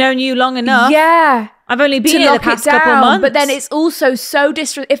 He's known you long enough. Yeah. I've only been To here the lock it past couple down, months. but then it's also so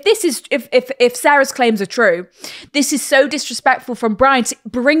if Sarah's claims are true, this is so disrespectful from Brian to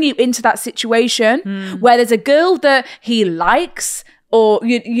bring you into that situation where there's a girl that he likes, or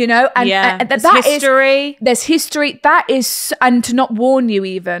you know, and there's that is history. there's history. That is, and to not warn you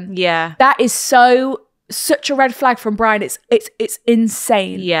even. Yeah. That is such a red flag from Brian. It's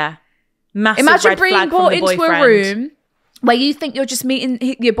insane. Yeah. Massive Imagine red being flag from brought the into a boyfriend. room where you think you're just meeting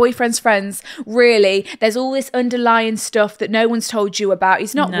your boyfriend's friends. Really, there's all this underlying stuff that no one's told you about.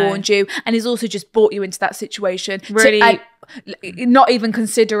 He's not No. warned you, and he's also just brought you into that situation. Really- and not even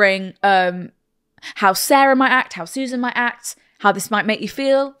considering how Sarah might act, how Susan might act, how this might make you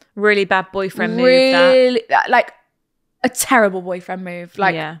feel. Really bad boyfriend move. That. Really, like a terrible boyfriend move.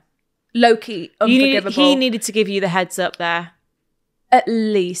 Like Yeah. low-key unforgivable. He needed to give you the heads up there. at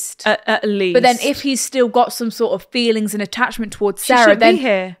least. At least. But then if he's still got some sort of feelings and attachment towards she Sarah, should then be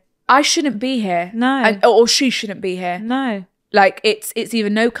here. I shouldn't be here. No. Or she shouldn't be here. No. Like it's either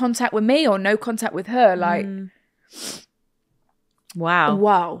no contact with me or no contact with her. Like Wow.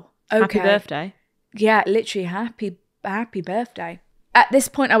 wow. Okay. Happy birthday. Yeah, literally happy birthday. At this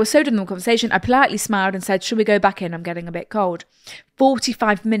point, I was so done with the conversation. I politely smiled and said, "Should we go back in? I'm getting a bit cold."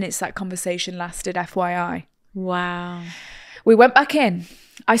 45 minutes that conversation lasted, FYI. Wow. We went back in.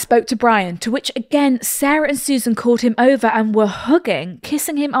 I spoke to Brian, to which again, Sarah and Susan called him over and were hugging,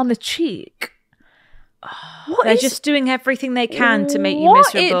 kissing him on the cheek. They're just doing everything they can to make you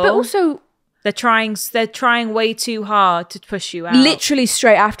What miserable. but also, they're trying way too hard to push you out. literally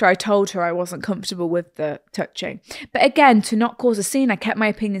straight after I told her I wasn't comfortable with the touching. But again, to not cause a scene, I kept my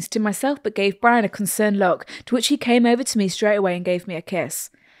opinions to myself but gave Brian a concerned look, to which he came over to me straight away and gave me a kiss.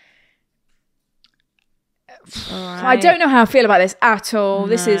 I don't know how I feel about this at all.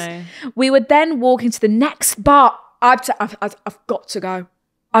 This is. We would then walk into the next bar. I've got to go.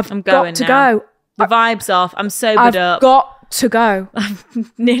 I'm going got to now. go. The vibe's off. I'm sobered I've up. got to go.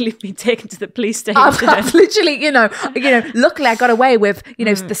 I've nearly been taken to the police station. I've literally, luckily I got away with,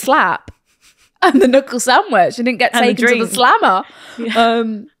 the slap and the knuckle sandwich. I didn't get And the taken to the drink.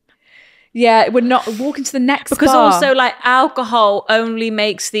 slammer. Yeah, we're not walking to the next because bar. also, like, alcohol only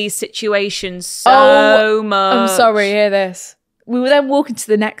makes these situations so much. I'm sorry, hear this. We were then walking to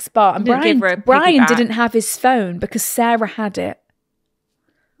the next bar, and Didn't give her a Brian piggyback. didn't have his phone because Sarah had it.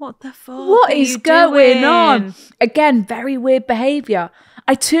 What the fuck? What are is you going doing? on? Again, very weird behaviour.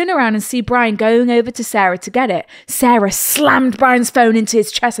 I turn around and see Brian going over to Sarah to get it. Sarah slammed Brian's phone into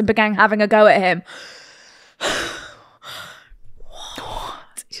his chest and began having a go at him.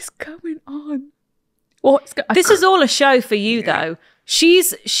 What is going on? This is all a show for you, though. She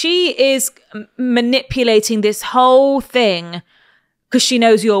is manipulating this whole thing because she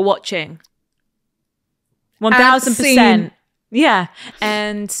knows you're watching. 1000%. Yeah,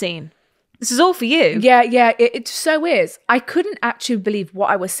 and scene. This is all for you. Yeah, it so is. I couldn't actually believe what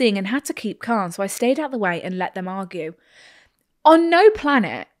I was seeing and had to keep calm, so I stayed out of the way and let them argue. On no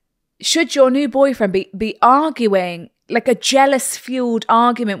planet should your new boyfriend be arguing like a jealous-fueled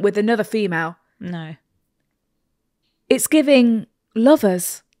argument with another female. No. It's giving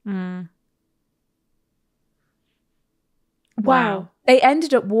lovers. Wow. They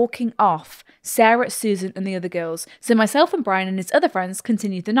ended up walking off, Sarah, Susan, and the other girls. So myself and Brian and his other friends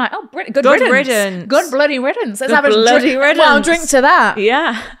continued the night. Oh, good riddance. Good bloody riddance. Let's have a bloody riddance. Well, drink to that.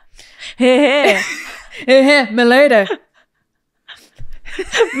 Yeah. Here. Here, my lady.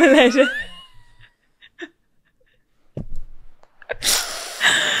 Malaysia.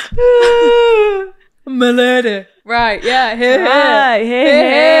 My lady. Right, yeah, here. Right,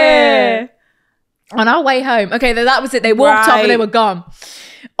 here. On our way home. Okay, that was it. They walked off and they were gone.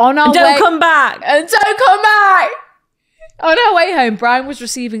 On our Don't way, come back. And don't come back. On our way home, Brian was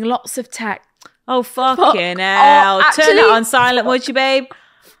receiving lots of text. Oh, fucking hell. Oh, Turn it on silent, would you, babe?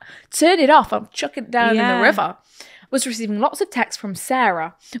 Turn it off. I'm chucking it down in Yeah. the river. Was receiving lots of texts from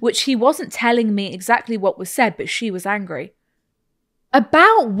Sarah, which he wasn't telling me exactly what was said, but she was angry.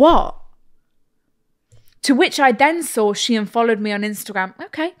 About what? To which I then saw she unfollowed me on Instagram.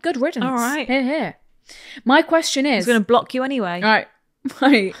 Okay, good riddance. All right. Here. My question is... He's going to block you anyway.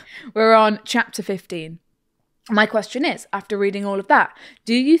 Right. We're on chapter 15. My question is, after reading all of that,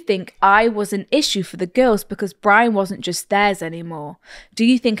 do you think I was an issue for the girls because Brian wasn't just theirs anymore? Do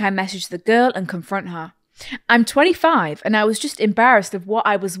you think I messaged the girl and confront her? I'm 25 and I was just embarrassed of what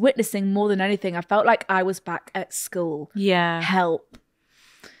I was witnessing more than anything. I felt like I was back at school. Yeah. Help.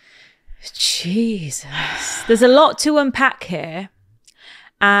 Jesus. There's a lot to unpack here.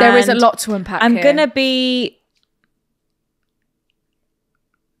 And There is a lot to unpack I'm here. going to be...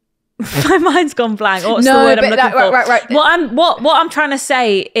 My mind's gone blank. What's the word I'm looking for? Right. What I'm trying to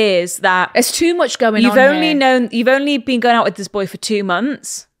say is that There's too much going you've on you've only been going out with this boy for 2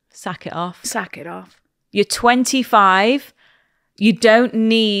 months. Sack it off. Sack it off. You're 25. You don't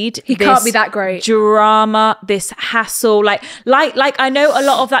need He can't be that great. drama, this hassle. Like I know a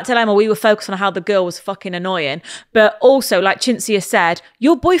lot of that dilemma, we were focused on how the girl was fucking annoying. But also, like Cinzia said,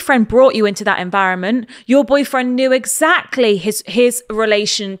 your boyfriend brought you into that environment. Your boyfriend knew exactly his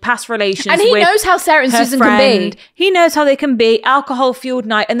past relations. And he with knows how Sarah and her Susan can friend. be. He knows how they can be. Alcohol-fueled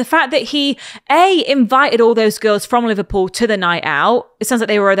night. And the fact that he, A, invited all those girls from Liverpool to the night out. It sounds like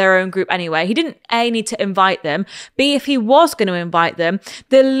they were their own group anyway. He didn't, A, need to invite them. B, if he was going to invite them,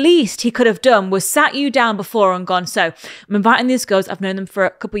 the least he could have done was sat you down before and gone, so I'm inviting these girls. I've known them for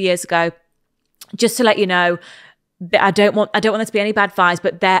a couple of years ago. Just to let you know, I don't want there to be any bad vibes,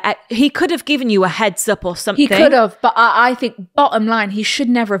 but he could have given you a heads up or something. He could have, but I think bottom line, he should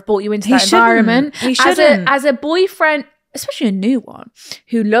never have brought you into that shouldn't. environment. He shouldn't. As a boyfriend, especially a new one,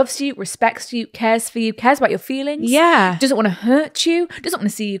 who loves you, respects you, cares for you, cares about your feelings. Yeah. Doesn't want to hurt you, doesn't want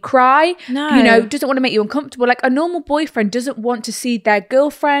to see you cry. No. Doesn't want to make you uncomfortable. Like a normal boyfriend doesn't want to see their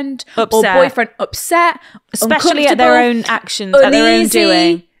girlfriend or Upset. boyfriend upset, especially at their own actions, at their own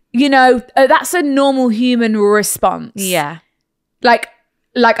doing. That's a normal human response. Yeah. Like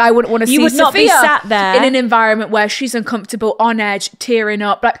I wouldn't want to see You would not be Sophia sat there in an environment where she's uncomfortable, on edge, tearing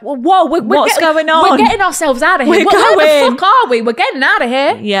up. Like, whoa, What's going on? We're getting ourselves out of here. Where the fuck are we? We're getting out of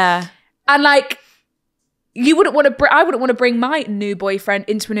here. Yeah. And like, I wouldn't want to bring my new boyfriend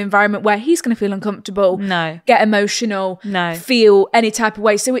into an environment where he's going to feel uncomfortable, No. get emotional, No. feel any type of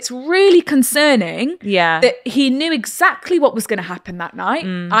way. So it's really concerning Yeah. that he knew exactly what was going to happen that night.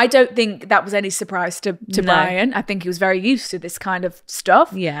 I don't think that was any surprise to No. Brian. I think he was very used to this kind of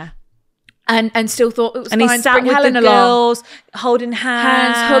stuff. Yeah. And still thought it was And fine he to sat bring with Helen the along. girls, holding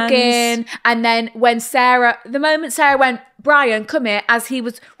hands, Hugging. And then the moment Sarah went, Brian, come here, as he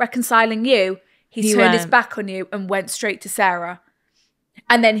was reconciling you, he turned his went. back on you and went straight to Sarah.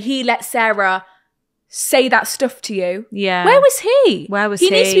 And then he let Sarah say that stuff to you. Yeah. Where was he? Where was He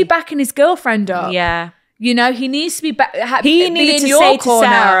needs to he? be backing his girlfriend up. Yeah. He needs to be back. He needed to say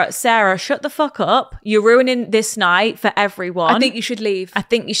to Sarah, shut the fuck up. You're ruining this night for everyone. I think you should leave. I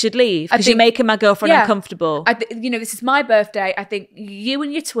think you should leave I because you're think- making my girlfriend uncomfortable. This is my birthday. I think you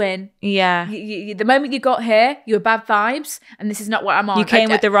and your twin, Yeah. the moment you got here, you were bad vibes, and this is not what I'm on. You came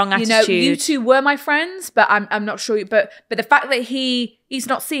with the wrong You attitude. two were my friends, but I'm not sure. But the fact that he's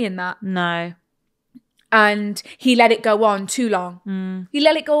not seeing that, No. and he let it go on too long. He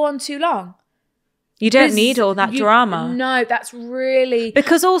let it go on too long. You don't Because need all that drama. No, that's really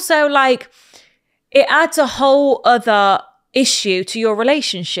Because also, like, it adds a whole other issue to your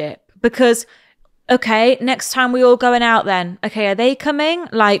relationship. Because, okay, next time we all going out then. Okay, are they coming?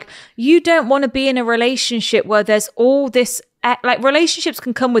 Like, you don't want to be in a relationship where there's all this like relationships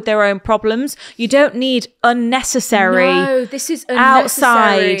can come with their own problems. You don't need unnecessary No, this is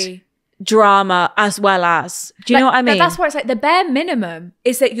unnecessary. outside drama as well as. Do you know what I mean? That's why it's like the bare minimum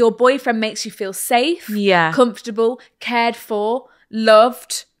is that your boyfriend makes you feel safe, Yeah. comfortable, cared for,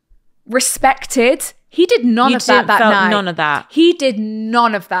 loved, respected. He did none You of that didn't felt night. none of that. He did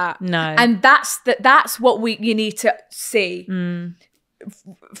none of that. No. And that's what you need to see. Let's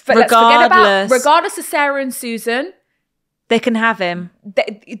forget Regardless. regardless of Sarah and Susan, They can have him.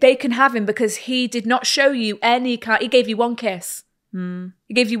 they can have him because he did not show you any kind. He gave you one kiss.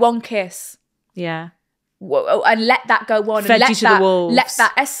 He gave you one kiss. Yeah. And let that go on. Fed and let you to that, the wolves. Let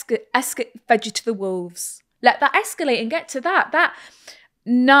that fed you to the wolves. Let that escalate and get to that.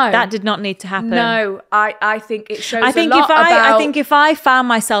 That did not need to happen. No, I think it shows. I think a lot I think if I found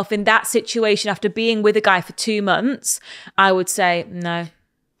myself in that situation after being with a guy for 2 months, I would say, no,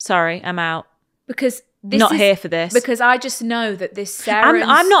 sorry, I'm out. because Not here for this. Because I just know that this Sarah.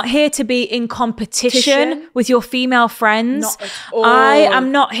 I'm not here to be in competition with your female friends. Not at all. I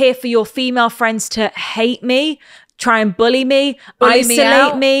am not here for your female friends to hate me, try and bully me, Bully me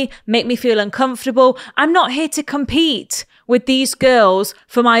isolate out. me, make me feel uncomfortable. I'm not here to compete with these girls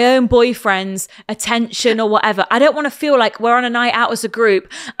for my own boyfriend's attention or whatever. I don't want to feel like we're on a night out as a group.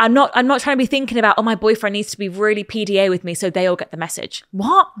 I'm not trying to be thinking about, oh, my boyfriend needs to be really PDA with me so they all get the message.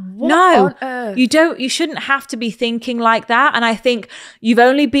 What? No. on earth? You shouldn't have to be thinking like that. And I think you've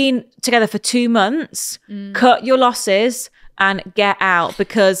only been together for 2 months. Cut your losses and get out,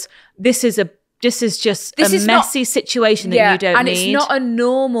 because this is just a messy situation that you don't need. And it's not a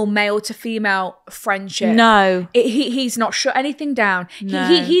normal male to female friendship. No. He's not shut anything down. No.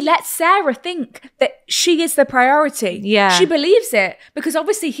 He lets Sarah think that she is the priority. Yeah. She believes it because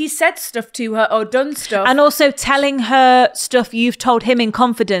obviously he said stuff to her or done stuff. And also telling her stuff you've told him in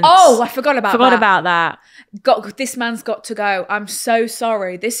confidence. Oh, I forgot about that. This man's got to go. I'm so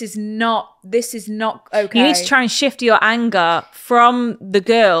sorry. This is not okay. You need to try and shift your anger from the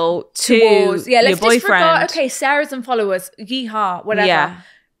girl to Let's your disregard. boyfriend. Okay, Sarah's and followers, yeehaw, whatever. Yeah.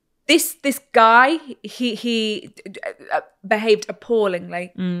 This guy, he behaved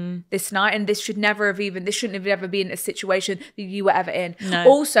appallingly this night, and this shouldn't have ever been a situation that you were ever in. No.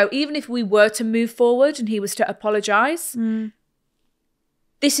 Also, even if we were to move forward and he was to apologise,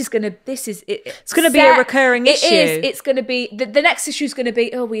 it's going to be a recurring issue. It is. It's going to be the next issue is going to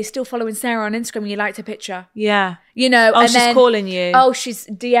be, oh, well, you're still following Sarah on Instagram and you liked her picture. Yeah. You know, Oh, and she's then, calling you. Oh, she's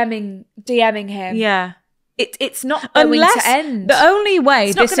DMing him. Yeah. It's not going to end. The only way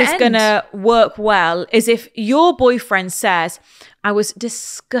It's not this gonna is end. going to work well is if your boyfriend says, I was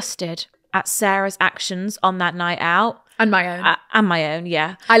disgusted at Sarah's actions on that night out. And my own. And my own,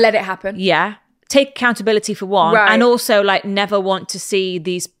 yeah. I let it happen. Yeah. Take accountability for one. Right. And also, like, never want to see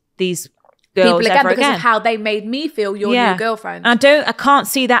these girls People again ever because again. of how they made me feel your new girlfriend. I can't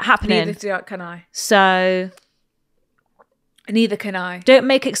see that happening. Neither can I. So Neither can I. don't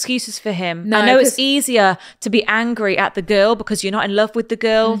make excuses for him. No, I know it's 'cause- easier to be angry at the girl because you're not in love with the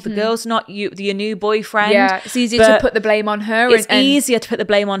girl. The girl's not your new boyfriend. Yeah, it's easier to but put the blame on her. It's and easier to put the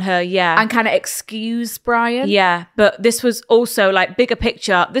blame on her, yeah. and kind of excuse Brian. Yeah, but this was also like bigger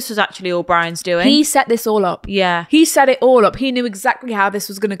picture. This was actually all Brian's doing. He set this all up. Yeah. He set it all up. He knew exactly how this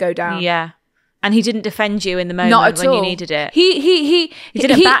was going to go down. Yeah. And he didn't defend you in the moment Not at when all. you needed it. He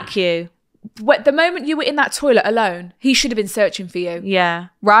didn't back you. The moment you were in that toilet alone, he should have been searching for you. Yeah.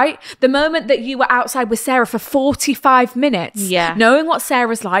 Right? The moment that you were outside with Sarah for 45 minutes, Yeah. knowing what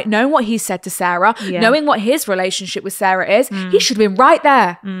Sarah's like, knowing what he said to Sarah, Yeah. knowing what his relationship with Sarah is, he should have been right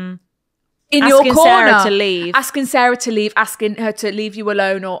there. In Asking your corner. Sarah to leave. Asking Sarah to leave, asking her to leave you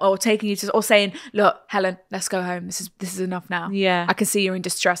alone or taking you to, or saying, look, Helen, let's go home. This is enough now. Yeah. I can see you're in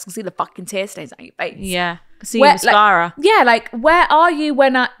distress. I can see the fucking tear stains on your face. Yeah. See Where- mascara. where are you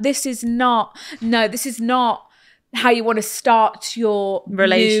when this is not how you want to start your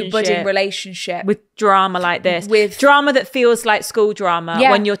new budding relationship. With drama like this. With- drama that feels like school drama Yeah.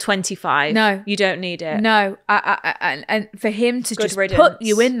 when you're 25. No. You don't need it. No, and for him to Good just riddance. put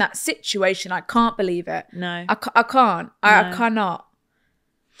you in that situation, I can't believe it. No. I can't. I cannot.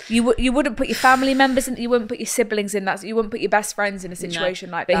 You wouldn't put your family members in. You wouldn't put your siblings in that. You wouldn't put your best friends in a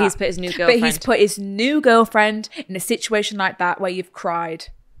situation like that. But he's put his new But girlfriend. he's put his new girlfriend in a situation like that where you've cried.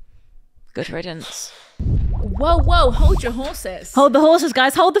 Good riddance. Whoa, hold your horses. Hold the horses,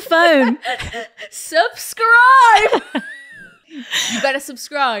 guys. Hold the phone. Subscribe. You better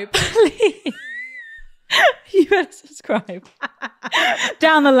subscribe. You better subscribe.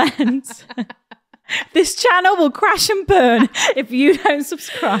 Down the lens. This channel will crash and burn if you don't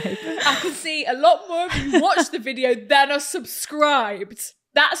subscribe. I can see a lot more of you watch the video than are subscribed.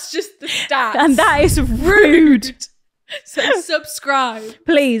 That's just the stats. And that is rude. So subscribe.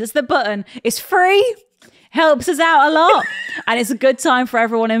 Please, it's the button. It's free, helps us out a lot, and it's a good time for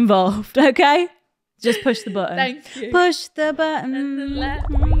everyone involved, okay? Just push the button. Thank you. Push the button. Let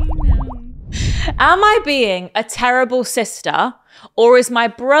me know. Am I being a terrible sister, or is my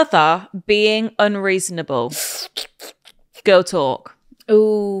brother being unreasonable? Girl talk.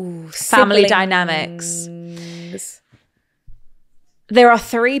 Ooh, Family siblings. dynamics. There are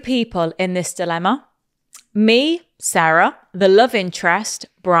 3 people in this dilemma. Me, Sarah, the love interest,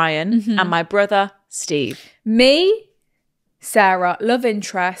 Brian, and my brother, Steve. Me, Sarah, love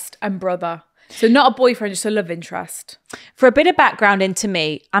interest, and brother. So not a boyfriend, just a love interest. For a bit of background into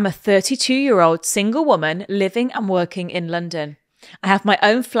me, I'm a 32-year-old single woman living and working in London. I have my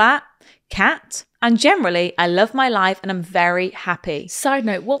own flat, cat, and generally I love my life and I'm very happy. Side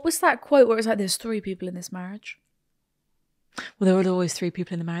note, what was that quote where it was like, there's 3 people in this marriage? Well, there were always 3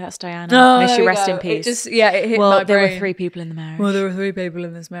 people in the marriage. That's Diana. May she rest in peace. It hit Well, my there brain. were 3 people in the marriage. Well, there were 3 people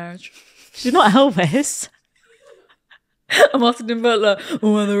in this marriage. She's not Elvis. I'm Austin Butler.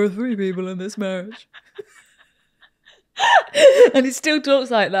 Well, there were 3 people in this marriage. And he still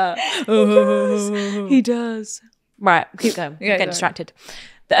talks like that. He does. Right, keep going. Yeah, Get go. distracted.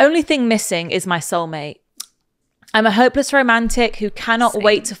 The only thing missing is my soulmate. I'm a hopeless romantic who cannot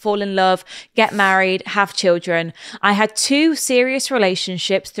wait to fall in love, get married, have children. I had 2 serious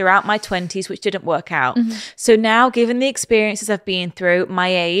relationships throughout my 20s, which didn't work out. So now, given the experiences I've been through, my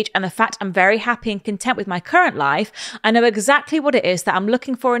age, and the fact I'm very happy and content with my current life, I know exactly what it is that I'm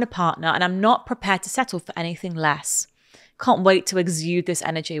looking for in a partner, and I'm not prepared to settle for anything less. Can't wait to exude this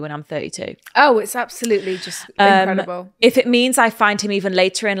energy when I'm 32. Oh, it's absolutely just incredible. If it means I find him even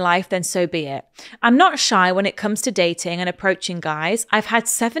later in life, then so be it. I'm not shy when it comes to dating and approaching guys. I've had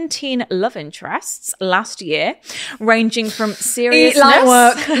 17 love interests last year, ranging from seriousness,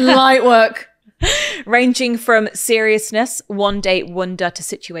 Light work. ranging from seriousness, one date wonder to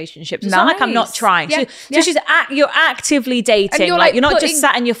situationships. It's not like I'm not Nice. trying. Yeah, So you're actively dating. you're, Like like, you're not putting- just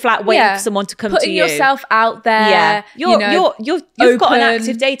sat in your flat waiting for someone to come to putting you. yourself out there. Yeah, you've got an open.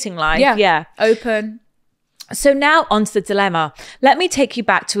 active dating life. Yeah. Open. So now onto the dilemma. Let me take you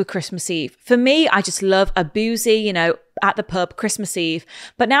back to a Christmas Eve. For me, I just love a boozy, at the pub Christmas Eve.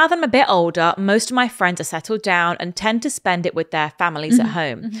 But now that I'm a bit older, most of my friends are settled down and tend to spend it with their families at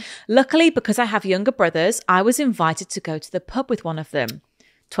home. Luckily, because I have younger brothers, I was invited to go to the pub with one of them,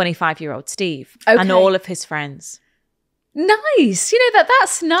 25-year-old Steve, and Okay. all of his friends. Nice.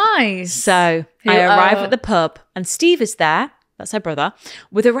 That's nice. So I arrive at the pub and Steve is there, that's her brother,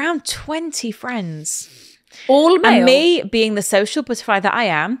 with around 20 friends. All male. And me, being the social butterfly that I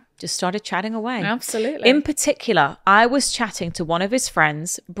am, just started chatting away. Absolutely. In particular, I was chatting to one of his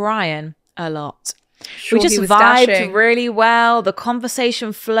friends, Brian, a lot. Sure, We just he was vibed dashing. really well. The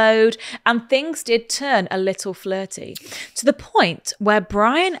conversation flowed and things did turn a little flirty to the point where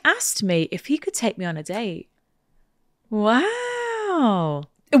Brian asked me if he could take me on a date. Wow.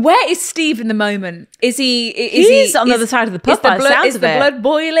 Where is Steve in the moment? He's on the other side of the pub by the sounds Is of the it. blood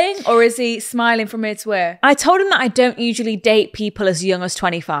boiling or is he smiling from ear to ear? I told him that I don't usually date people as young as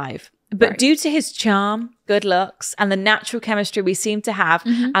 25. But Right. due to his charm, good looks, and the natural chemistry we seem to have,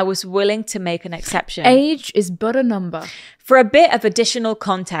 I was willing to make an exception. Age is but a number. For a bit of additional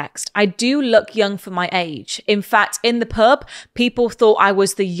context, I do look young for my age. In fact, in the pub, people thought I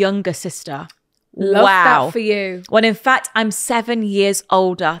was the younger sister. Love wow. that for you. When in fact, I'm 7 years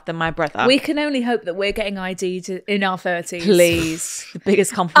older than my brother. We can only hope that we're getting ID'd in our 30s. Please. The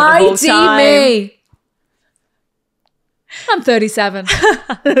biggest compliment of all ID time. me. I'm 37.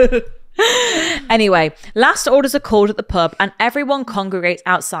 Anyway, last orders are called at the pub and everyone congregates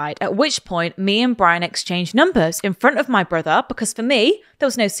outside, at which point me and Brian exchange numbers in front of my brother because for me, there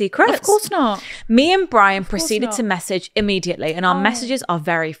was no secrets. Of course not. Me and Brian proceeded not. to message immediately and our messages are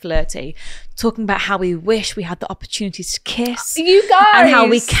very flirty, talking about how we wish we had the opportunities to kiss. You guys. And how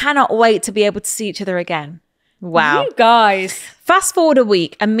we cannot wait to be able to see each other again. Wow. You guys. Fast forward a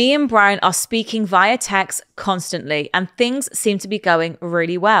week and me and Brian are speaking via text constantly and things seem to be going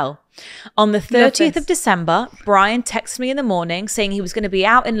really well. On the 30th of December, Brian texted me in the morning saying he was going to be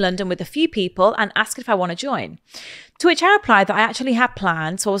out in London with a few people and asked if I want to join. To which I replied that I actually had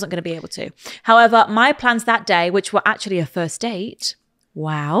plans, so I wasn't going to be able to. However, my plans that day, which were actually a first date,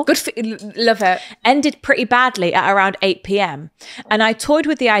 wow, Good for love it. ended pretty badly at around 8 p.m. And I toyed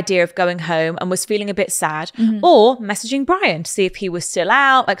with the idea of going home and was feeling a bit sad or messaging Brian to see if he was still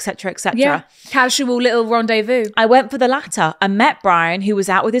out, etc., etc. Yeah. Casual little rendezvous. I went for the latter and met Brian, who was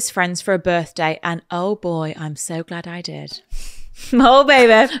out with his friends for a birthday. And oh boy, I'm so glad I did. Oh,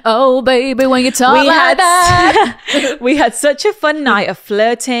 baby. Oh, baby, when you talk like that. We had such a fun night of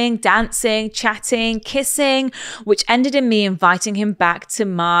flirting, dancing, chatting, kissing, which ended in me inviting him back to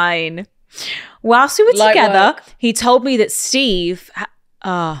mine. Whilst we were Light together, work. he told me that Steve...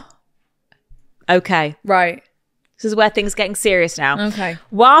 okay. Right. This is where things are getting serious now. Okay.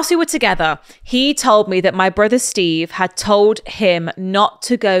 Whilst we were together, he told me that my brother Steve had told him not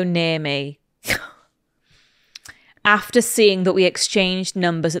to go near me after seeing that we exchanged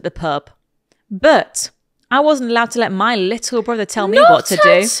numbers at the pub. But I wasn't allowed to let my little brother tell me what to do.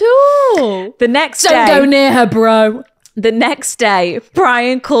 Not at all. The next Don't day, go near her, bro. the next day,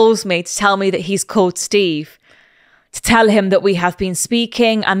 Brian calls me to tell me that he's called Steve, to tell him that we have been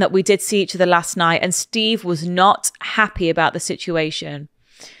speaking and that we did see each other last night. And Steve was not happy about the situation.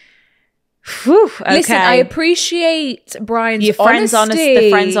 Whew, okay. Listen, I appreciate Brian's Your friend's honesty. the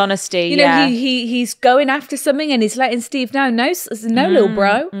friend's honesty. You know, yeah. he's going after something and he's letting Steve know. No, little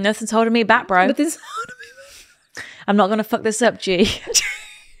bro. Nothing's holding me back, bro. Nothing's I'm not going to fuck this up, G.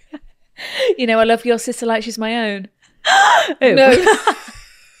 You know, I love your sister like she's my own. Ooh. No.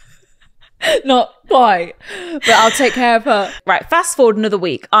 Not quite, but I'll take care of her. Right, fast forward another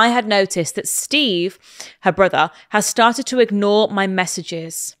week. I had noticed that Steve, her brother, has started to ignore my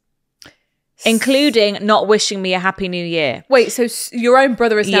messages, including not wishing me a happy new year. Wait, so your own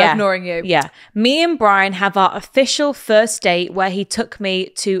brother is now Yeah. ignoring you? Yeah. Me and Brian have our official first date where he took me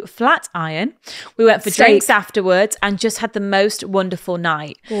to Flatiron. We went for Steak. drinks afterwards and just had the most wonderful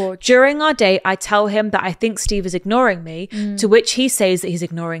night. Gorge. During our date, I tell him that I think Steve is ignoring me, to which he says that he's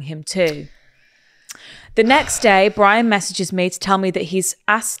ignoring him too. The next day, Brian messages me to tell me that he's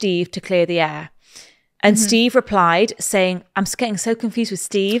asked Steve to clear the air. And Steve replied saying, I'm getting so confused with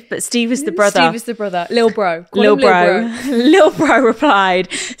Steve, but Steve is the brother. Steve is the brother. Lil bro. Call Lil him bro. Lil bro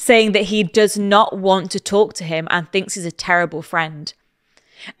replied saying that he does not want to talk to him and thinks he's a terrible friend.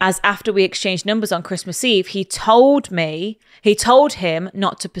 As after we exchanged numbers on Christmas Eve, he told him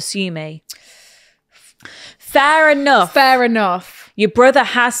not to pursue me. Fair enough. Fair enough. Your brother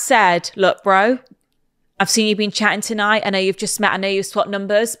has said, look, bro, I've seen you been chatting tonight. I know you've just met. I know you've swapped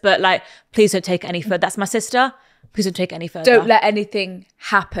numbers, but like, please don't take it any further. That's my sister. Please don't take it any further. Don't let anything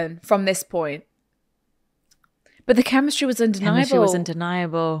happen from this point. But the chemistry was undeniable. Chemistry was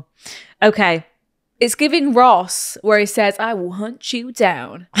undeniable. Okay. It's giving Ross where he says, I will hunt you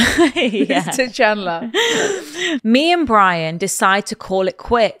down. Yeah. To Chandler. Me and Brian decide to call it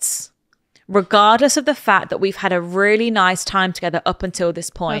quits, regardless of the fact that we've had a really nice time together up until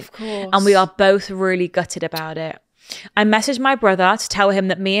this point. Of course. And we are both really gutted about it. I messaged my brother to tell him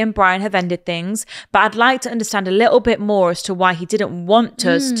that me and Brian have ended things, but I'd like to understand a little bit more as to why he didn't want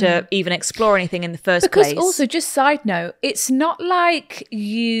us to even explore anything in the first place. Because also, just side note, it's not like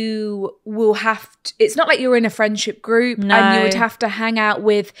you will have to, it's not like you're in a friendship group and you would have to hang out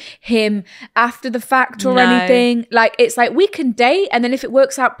with him after the fact or No. anything. Like, it's like, we can date and then if it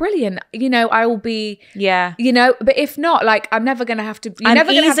works out brilliant, you know, I will be, Yeah. you know, but if not, like, I'm never going to have to, you're I'm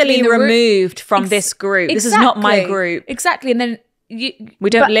never going to have to be easily in the room. removed from this group. This is not my group. Exactly. And then We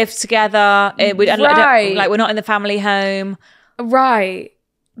don't live together. We don't, Right. like, we're not in the family home. right.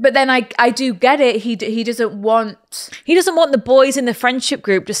 But then I do get it. He doesn't want. He doesn't want the boys in the friendship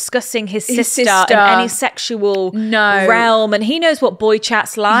group discussing his sister sister. in any sexual No. realm, and he knows what boy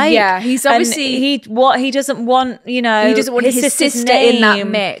chat's like. Yeah, he's And obviously- he doesn't want, you know, He doesn't want his sister's sister in that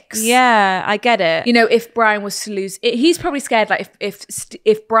name. mix. Yeah, I get it. You know, if Brian was to lose, he's probably scared. Like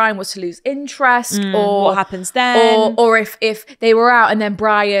if Brian was to lose interest, or what happens then? or if they were out and then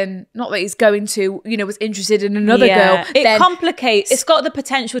Brian, not that he's going to, you know, was interested in another girl, It then complicates. It's got the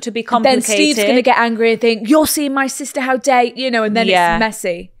potential to be then complicated. Steve's going to get angry and think, "You're seeing my sister, how dare you?" know, and then Yeah. it's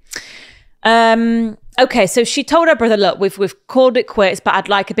messy. Okay, so she told her brother, look, we've called it quits, but I'd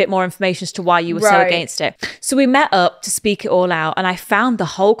like a bit more information as to why you were so Right. against it. So we met up to speak it all out, and I found the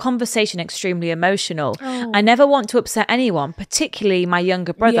whole conversation extremely emotional. I never want to upset anyone, particularly my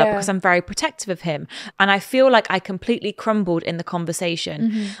younger brother, Yeah. because I'm very protective of him. And I feel like I completely crumbled in the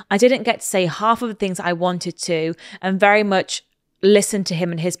conversation. I didn't get to say half of the things I wanted to, and very much listen to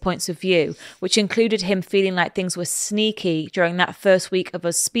him and his points of view, which included him feeling like things were sneaky during that first week of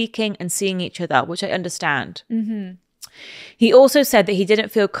us speaking and seeing each other, which I understand. He also said that he didn't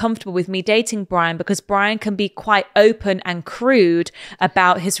feel comfortable with me dating Brian because Brian can be quite open and crude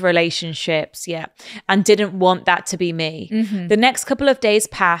about his relationships, and didn't want that to be me. The next couple of days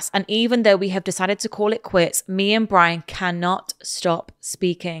pass, and even though we have decided to call it quits, me and Brian cannot stop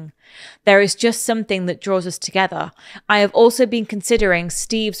speaking. There is just something that draws us together. I have also been considering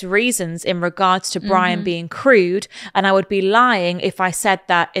Steve's reasons in regards to Brian being crude, and I would be lying if I said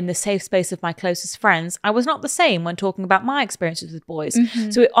that in the safe space of my closest friends, I was not the same when talking talking about my experiences with boys.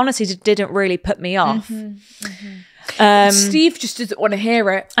 So it honestly didn't really put me off. Steve just doesn't want to hear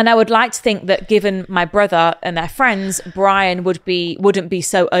it. And I would like to think that given my brother and their friends, Brian wouldn't be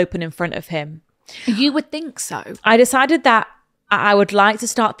so open in front of him. You would think so. I decided that I would like to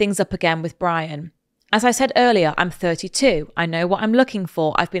start things up again with Brian. As I said earlier, I'm 32. I know what I'm looking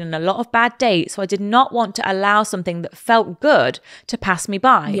for. I've been on a lot of bad dates, so I did not want to allow something that felt good to pass me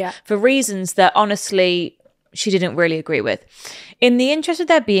by for reasons that honestly she didn't really agree with. In the interest of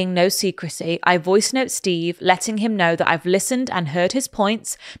there being no secrecy, I voice note Steve, letting him know that I've listened and heard his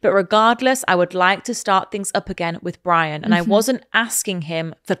points, but regardless, I would like to start things up again with Brian. And I wasn't asking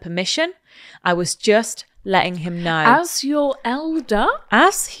him for permission. I was just letting him know. As your elder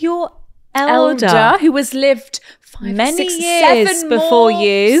who has lived many years before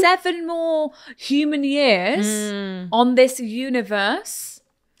you, 7 more human years on this universe.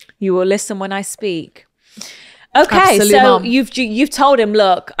 You will listen when I speak. Okay, Absolute so mum. you've told him,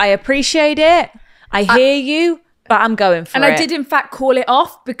 look, I appreciate it, I hear you, but I'm going for it. And I did in fact call it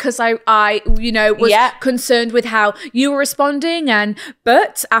off because I was concerned with how you were responding,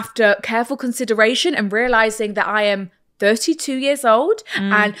 but after careful consideration and realizing that I am 32 years old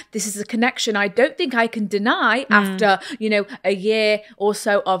and this is a connection I don't think I can deny after, a year or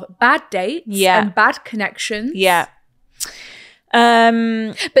so of bad dates and bad connections. Yeah.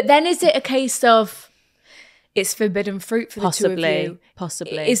 But then is it a case of it's forbidden fruit for the two of you?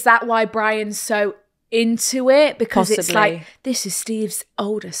 Possibly. Is that why Brian's so into it? Because it's Possibly. like, this is Steve's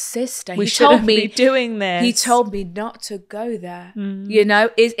older sister. We He shouldn't told me be doing this. He told me not to go there.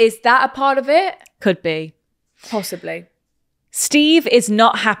 Is that a part of it? Could be. Possibly. Steve is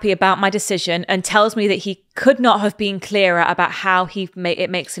not happy about my decision and tells me that he could not have been clearer about how it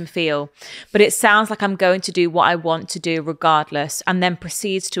makes him feel. But it sounds like I'm going to do what I want to do regardless, and then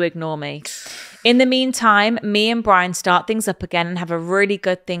proceeds to ignore me. In the meantime, me and Brian start things up again and have a really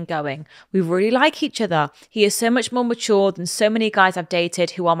good thing going. We really like each other. He is so much more mature than so many guys I've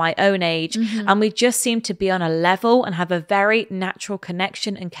dated who are my own age, and we just seem to be on a level and have a very natural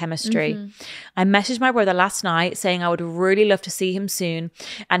connection and chemistry. I messaged my brother last night saying I would really love to see him soon,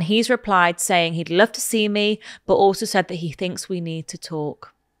 and he's replied saying he'd love to see me, but also said that he thinks we need to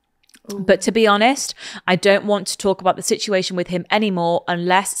talk. But to be honest, I don't want to talk about the situation with him anymore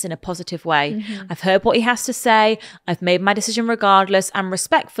unless it's in a positive way. I've heard what he has to say. I've made my decision regardless, and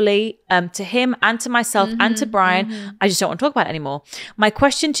respectfully to him and to myself and to Brian, I just don't want to talk about it anymore. My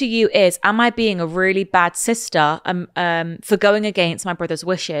question to you is, am I being a really bad sister for going against my brother's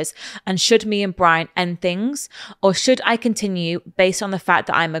wishes? And should me and Brian end things? Or should I continue based on the fact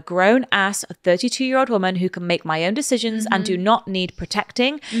that I'm a grown-ass 32-year-old woman who can make my own decisions and do not need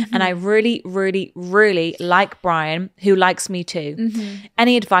protecting? And I really, really, really like Brian, who likes me too.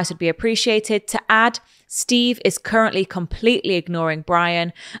 Any advice would be appreciated. To add, Steve is currently completely ignoring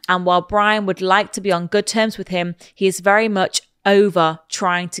Brian. And while Brian would like to be on good terms with him, he is very much over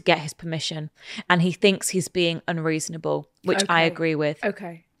trying to get his permission. And he thinks he's being unreasonable, which I agree with.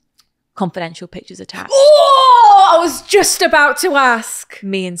 Okay. Confidential pictures attached. Oh, I was just about to ask.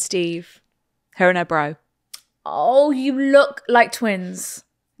 Me and Steve. Her and her bro. Oh, you look like twins.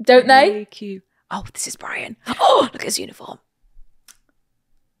 Don't they? Really cute. Oh, this is Brian. Oh, look at his uniform.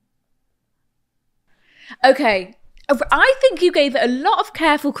 Okay. I think you gave it a lot of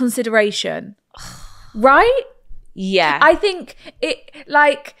careful consideration. Right? Yeah. I think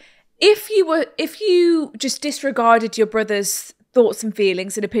if you just disregarded your brother's thoughts and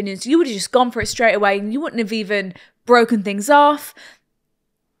feelings and opinions, you would have just gone for it straight away and you wouldn't have even broken things off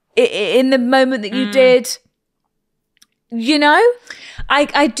in the moment that you did.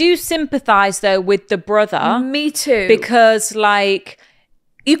 I do sympathize though with the brother. Me too. Because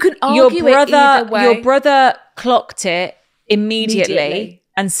you can argue it either way. Your brother clocked it immediately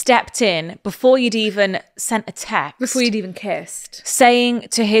and stepped in before you'd even sent a text. Before you'd even kissed. Saying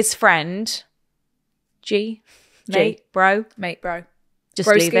to his friend, mate, bro. Just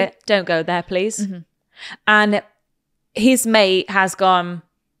Broski. leave it. Don't go there, please. And his mate has gone,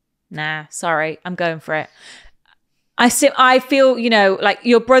 nah, sorry, I'm going for it. I feel, like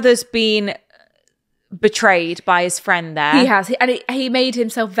your brother's been betrayed by his friend there. He has. He made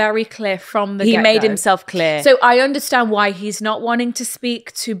himself very clear from the He get-go. made himself clear. So I understand why he's not wanting to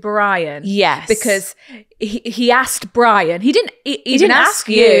speak to Brian. Yes. Because he asked Brian. He didn't even ask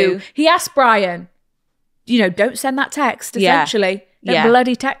you. He asked Brian, don't send that text, essentially. Don't Yeah.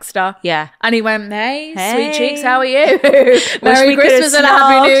 bloody text her. Yeah. And he went, hey, sweet Hey. cheeks, how are you? Merry we could've Christmas and a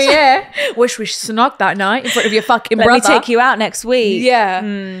Happy New snogged. Year. Wish we snogged that night in front of your fucking Let brother. me take you out next week.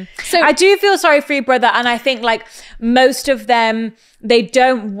 Yeah. So I do feel sorry for your brother, and I think like most of them, they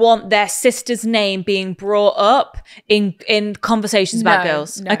don't want their sister's name being brought up in conversations about No,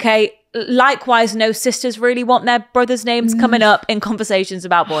 girls. no. Okay. Likewise, no sisters really want their brothers' names coming up in conversations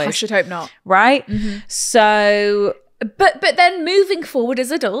about boys. I should hope not. Right? So But then moving forward as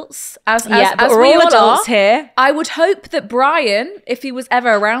adults, as but as we're we all all adults are, here. I would hope that Brian, if he was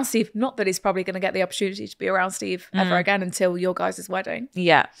ever around Steve, not that he's probably going to get the opportunity to be around Steve ever again until your guys' wedding,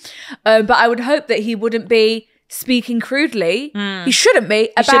 Yeah. but I would hope that he wouldn't be speaking crudely. He shouldn't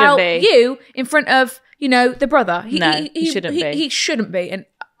be shouldn't about be. you in front of the brother. No, he shouldn't be. He shouldn't be, and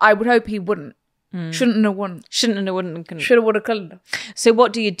I would hope he wouldn't. Shouldn't have won. Shouldn't and wouldn't. Couldn't. Should have, would have, couldn't have. So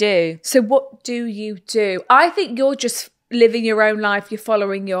what do you do? So what do you do? I think you're just living your own life. You're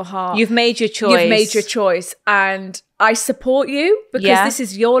following your heart. You've made your choice. You've made your choice, and I support you because Yeah. this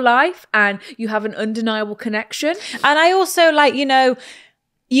is your life, and you have an undeniable connection. And I also like,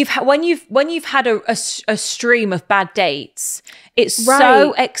 when you've had a stream of bad dates, it's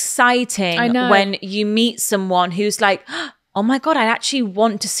so Right. exciting I know. when you meet someone who's like, oh my God, I actually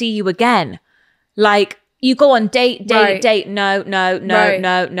want to see you again. Like you go on date, Right. no. Right.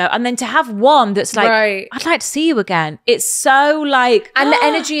 And then to have one that's like, Right. I'd like to see you again. It's so like, And the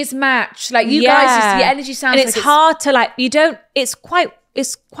energy is matched. Like you Yeah. guys, your energy sounds and like it's hard to like, it's quite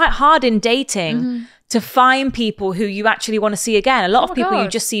hard in dating to find people who you actually want to see again. A lot Oh of my people you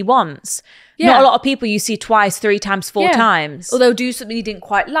God. just see once. Yeah. Not a lot of people you see twice, 3 times, 4 Yeah. times. Or they'll do something you didn't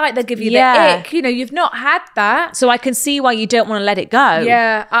quite like. They'll give you Yeah. the ick. You've not had that. So I can see why you don't want to let it go.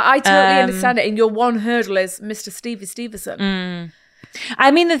 Yeah, I totally understand it. And your one hurdle is Mr. Stevie Stevenson. I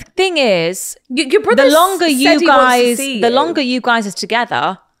mean, the thing is, Your brother the longer said you he wants to guys, see the you. longer you guys are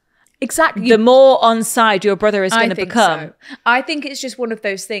together, exactly. the more on side your brother is I going to think become. so. I think it's just one of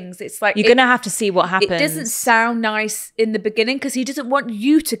those things. It's like You're going to have to see what happens. It doesn't sound nice in the beginning because he doesn't want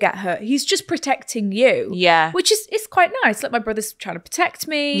you to get hurt. He's just protecting you. Yeah. Which is quite nice. Like my brother's trying to protect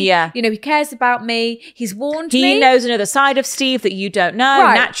me. Yeah. He cares about me. He's warned me. He knows another side of Steve that you don't know,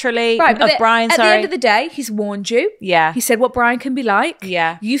 Right. naturally. Right, but Of Brian, at sorry. the end of the day, he's warned you. Yeah. He said what Brian can be like.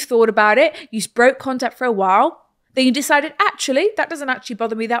 Yeah. You've thought about it. You broke contact for a while. Then you decided, actually, that doesn't actually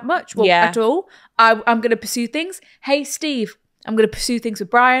bother me that much at all. I'm going to pursue things. Hey, Steve, I'm going to pursue things with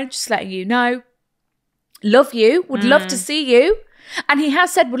Brian, just letting you know. Love you. Would love to see you. And he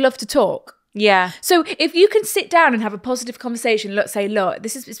has said would love to talk. Yeah. So if you can sit down and have a positive conversation, look,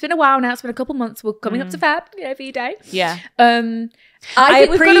 it's been a while now. It's been a couple months. We're coming up to Feb, V-Day. Yeah. I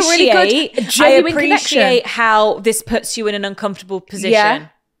think we've got a really good, genuine appreciate connection. how this puts you in an uncomfortable position. Yeah.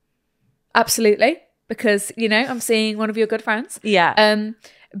 Absolutely. Because, I'm seeing one of your good friends. Yeah.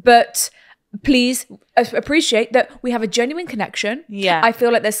 But please appreciate that we have a genuine connection. Yeah. I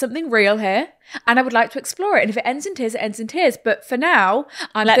feel like there's something real here and I would like to explore it. And if it ends in tears, it ends in tears. But for now,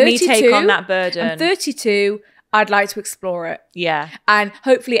 I'm Let 32. me take on that burden. I'm 32. I'd like to explore it. Yeah. And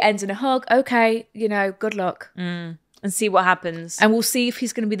hopefully it ends in a hug. Okay, good luck. And see what happens. And we'll see if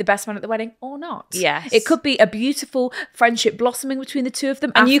he's going to be the best man at the wedding or not. Yes. It could be a beautiful friendship blossoming between the two of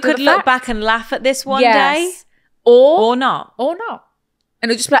them. And you after could the look fact. back and laugh at this one day. Yes. Or not. Or not.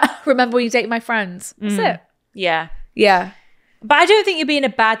 And it'll just be like, remember when you dated my friends. That's it. Yeah. Yeah. But I don't think you're being a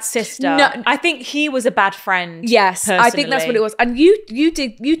bad sister. No. I think he was a bad friend. Yes. I think that's what it was. And you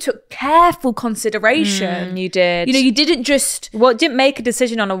took careful consideration. You did. You didn't just. Well, didn't make a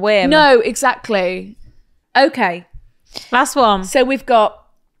decision on a whim. No, exactly. Okay. Last one. So we've got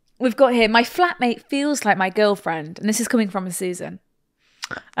here, my flatmate feels like my girlfriend. And this is coming from a Susan.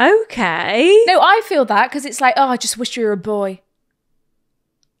 Okay. No, I feel that because it's like, oh, I just wish you were a boy.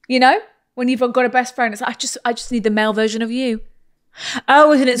 When you've got a best friend, it's like, I just need the male version of you.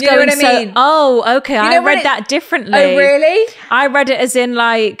 Oh, and it's You know going what I so. mean? Oh, okay. I when read that differently. Oh, really? I read it as in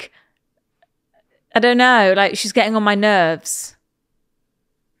like, I don't know, like she's getting on my nerves.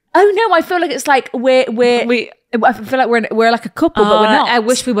 Oh no, I feel like it's like I feel like we're like a couple, but we're not. I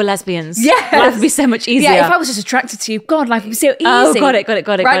wish we were lesbians. Yes. Life would be so much easier. Yeah, if I was just attracted to you, God, life would be so easy. Oh, got it. Right,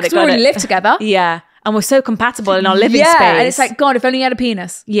 Got 'cause it. we already live together. Yeah. And we're so compatible in our living space. Yeah, and it's like, God, if only you had a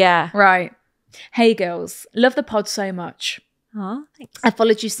penis. yeah. Right. Hey girls, love the pod so much. Oh, thanks. I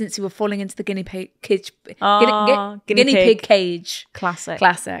followed you since you were falling into the guinea pig cage. Aw, Guinea guinea pig pig. cage.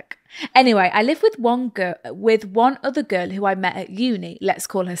 Classic. Anyway, I live with one other girl who I met at uni. Let's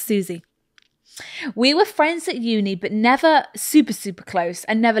call her Susie. We were friends at uni, but never super, super close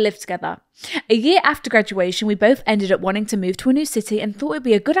and never lived together. A year after graduation, we both ended up wanting to move to a new city and thought it'd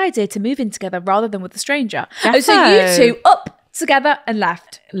be a good idea to move in together rather than with a stranger. Oh, so you Defo. two up together and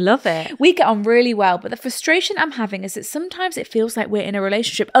left. Love it. We get on really well, but the frustration I'm having is that sometimes it feels like we're in a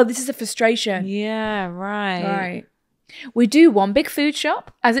relationship. Oh, this is a frustration. Yeah, right. Right. We do one big food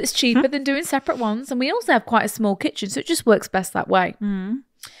shop as it's cheaper than doing separate ones. And we also have quite a small kitchen, so it just works best that way.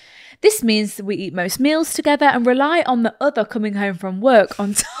 This means that we eat most meals together and rely on the other coming home from work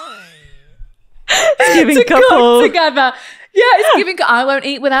on time Giving to couple. cook together. Yeah, it's giving. I won't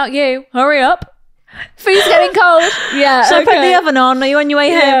eat without you. Hurry up. Food's getting cold. Yeah. Shall I put the oven on? Are you on your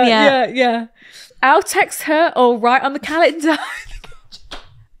way home yet? Yeah. I'll text her or write on the calendar.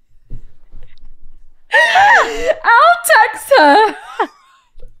 I'll text her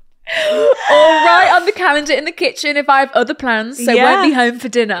or write on the calendar in the kitchen if I have other plans, so won't be home for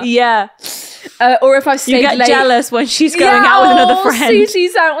dinner. Yeah. Or if I've stayed You get late. jealous when she's going out with another friend.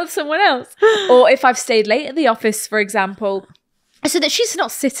 Susie's out with someone else. Or if I've stayed late at the office, for example, so that she's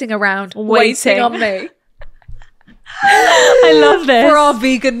not sitting around waiting on me. I love this. For our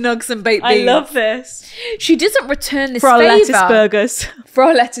vegan nugs and baked beans. I love this. She doesn't return this For our favour. lettuce burgers. For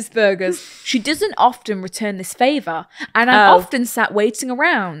our lettuce burgers. She doesn't often return this favour. And I'm often sat waiting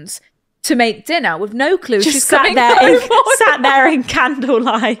around to make dinner with no clue Just she's sat coming there, home. sat there in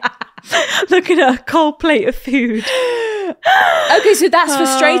candlelight, looking at a cold plate of food. Okay, so that's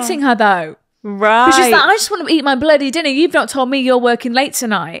frustrating her though. Right. Because she's like, I just want to eat my bloody dinner. You've not told me you're working late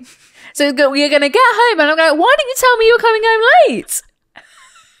tonight. So you're going to get home. And I'm going, why didn't you tell me you were coming home late?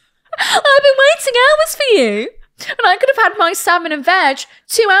 I've been waiting hours for you. And I could have had my salmon and veg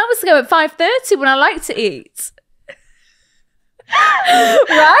 2 hours ago at 5:30 when I like to eat.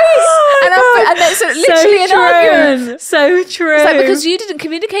 Right? And that's literally an argument. So true. It's like, because you didn't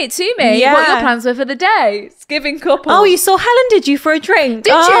communicate to me what your plans were for the day. It's giving couple. Oh, you saw Helen, did you, for a drink?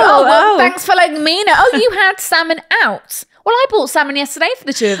 Did you? Oh, well, thanks for letting me know. Oh, you had salmon out. Well, I bought salmon yesterday for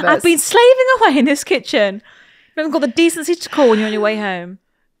the two of us. I've been slaving away in this kitchen. You haven't got the decency to call when you're on your way home.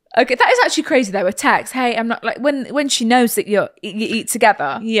 Okay, that is actually crazy though. A text, hey, I'm not like when she knows that you eat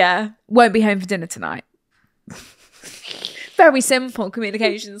together. Yeah. Won't be home for dinner tonight. Very simple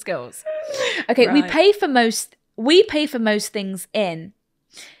communication skills. Okay, Right. we pay for most things in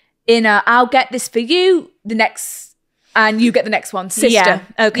a I'll get this for you the next and you get the next one system. Yeah,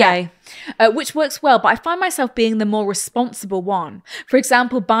 okay. Yeah. Which works well, but I find myself being the more responsible one. For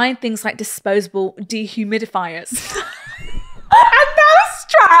example, buying things like disposable dehumidifiers and mouse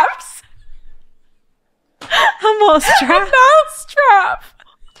traps. A mouse trap. A mouse trap.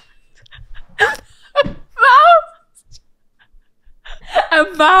 A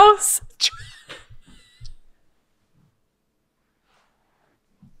mouse trap.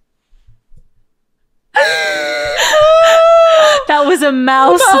 That was a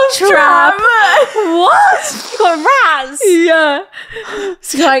mouse trap. What? You got rats? Yeah.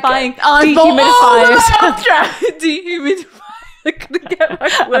 It's like Buying I bought all the dehumidifiers. mouse traps. Dehumidifier. I couldn't get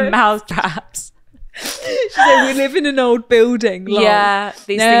my words. Mouse traps. She said, we live in an old building. Lol. Yeah,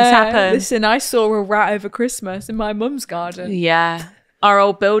 these things happen. Listen, I saw a rat over Christmas in my mum's garden. Yeah. Our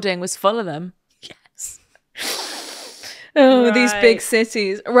old building was full of them. Oh, these Right. big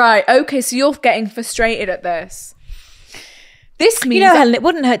cities. Right. Okay. So you're getting frustrated at this. This means You know, Helen, it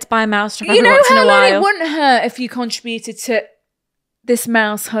wouldn't hurt to buy a mouse trap you every know, once in a Helen, while. it wouldn't hurt if you contributed to this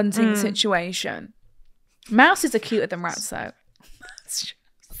mouse hunting situation. Mouses are cuter than rats, though.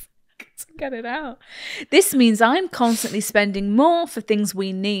 Get it out. This means I'm constantly spending more for things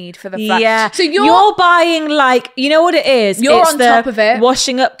we need for the flat. Yeah. So you're buying, like, you know what it is? You're It's on the top of it.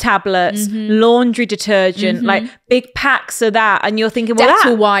 Washing up tablets, laundry detergent, like big packs of that. And you're thinking, well,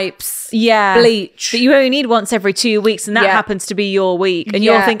 dental that, wipes. yeah, bleach. that you only need once every 2 weeks, and that Yeah. happens to be your week. And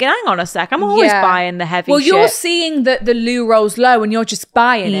Yeah. you're thinking, hang on a sec, I'm always Yeah. buying the heavy Well, shit. you're seeing that the loo rolls low and you're just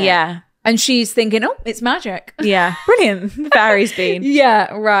buying it. Yeah. And she's thinking, oh, it's magic. Yeah. Brilliant. Barry's been.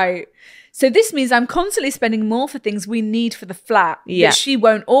 Yeah, right. So this means I'm constantly spending more for things we need for the flat Yeah. that she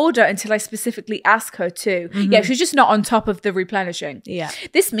won't order until I specifically ask her to. Yeah, she's just not on top of the replenishing. Yeah.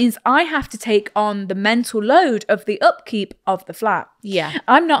 This means I have to take on the mental load of the upkeep of the flat. Yeah.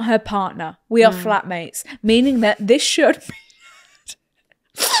 I'm not her partner. We are flatmates, meaning that this should be...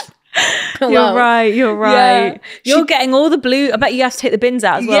 You're right. You're right. Yeah. You're getting all the blue. I bet you have to take the bins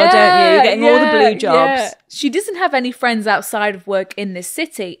out as well, don't you? You're getting all the blue jobs. yeah. She doesn't have any friends outside of work in this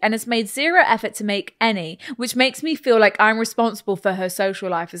city and has made zero effort to make any, which makes me feel like I'm responsible for her social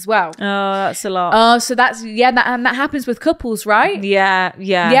life as well. Oh, that's a lot. Oh, so that's, and that happens with couples, right? Yeah.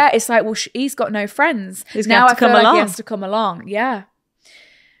 Yeah. Yeah, it's like, well, he's got no friends. He's gonna now have to I feel come like he along. has to come along. Yeah.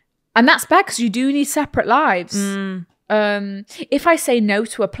 And that's bad because you do need separate lives. If I say no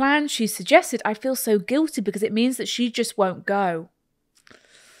to a plan she suggested, I feel so guilty because it means that she just won't go.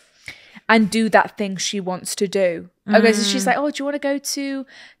 and do that thing she wants to do. Okay, so she's like, oh, do you want to go to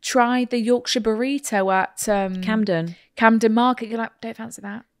try the Yorkshire burrito at Camden Market? You're like, don't fancy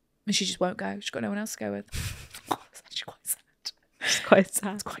that. And she just won't go. She's got no one else to go with. It's actually quite sad. It's quite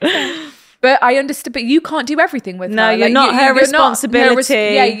sad. It's quite sad. But I understand, but you can't do everything with her. No, you're not her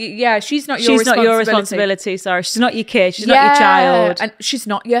responsibility. Yeah, she's not your responsibility. She's not your responsibility, sorry. She's not your kid. She's not your child. And she's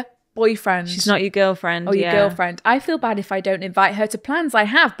not your boyfriend. She's not your girlfriend. Or your girlfriend. I feel bad if I don't invite her to plans I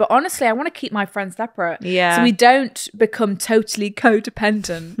have, but honestly, I want to keep my friends separate. Yeah. So we don't become totally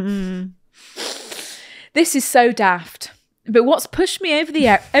codependent. This is so daft. But what's pushed me over the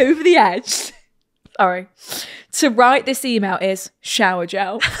edge, sorry, to write this email is shower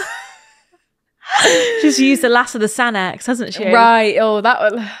gel. She's used the last of the Sanex, hasn't she? Right. Oh,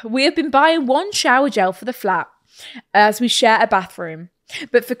 we have been buying one shower gel for the flat as we share a bathroom.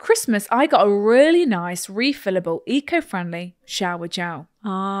 But for Christmas, I got a really nice, refillable, eco-friendly shower gel.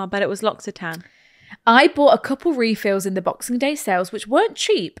 Ah, but it was L'Occitane. I bought a couple refills in the Boxing Day sales, which weren't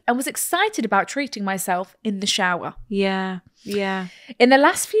cheap, and was excited about treating myself in the shower. Yeah. In the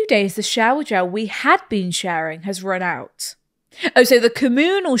last few days, the shower gel we had been sharing has run out. Oh, so the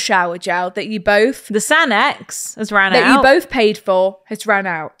communal shower gel that you both... The Sanex has ran out. That you both paid for has run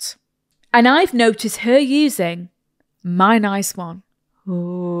out. And I've noticed her using my nice one.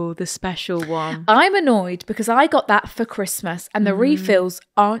 Oh, the special one. I'm annoyed because I got that for Christmas and the refills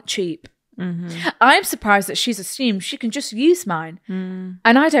aren't cheap. I'm surprised that she's assumed she can just use mine. And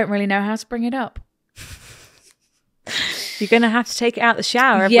I don't really know how to bring it up. You're going to have to take it out the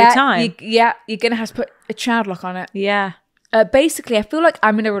shower every time. You're going to have to put a child lock on it. Yeah. Basically, I feel like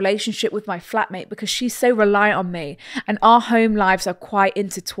I'm in a relationship with my flatmate because she's so reliant on me and our home lives are quite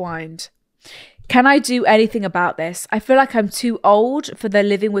intertwined. Can I do anything about this? I feel like I'm too old for the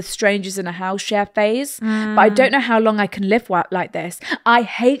living with strangers in a house share phase, but I don't know how long I can live like this. I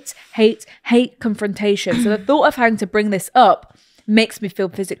hate confrontation. So the thought of having to bring this up makes me feel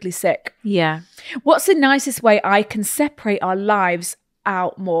physically sick. Yeah. What's the nicest way I can separate our lives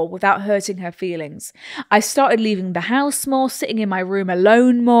out more without hurting her feelings? I started leaving the house more, sitting in my room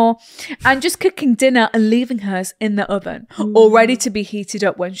alone more, and just cooking dinner and leaving hers in the oven, all ready to be heated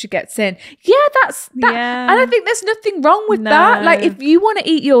up when she gets in. Yeah, that's that. Yeah. And I think there's nothing wrong with that. Like, if you want to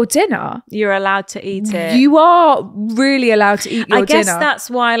eat your dinner, you're allowed to eat it. You are really allowed to eat your dinner. I guess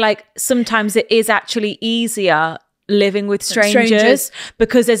that's why, like, sometimes it is actually easier living with strangers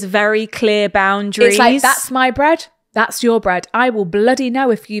because there's very clear boundaries. It's like, that's my bread. That's your bread. I will bloody know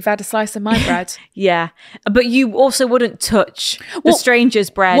if you've had a slice of my bread. Yeah. But you also wouldn't touch the stranger's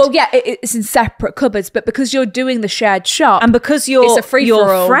bread. Well, yeah, it's in separate cupboards, but because you're doing the shared shop. And because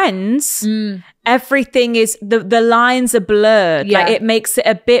you're friends, everything is, the lines are blurred. Yeah. Like, it makes it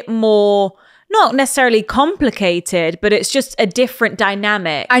a bit more... not necessarily complicated, but it's just a different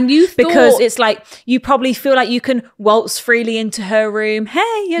dynamic. And you thought... because it's like, you probably feel like you can waltz freely into her room.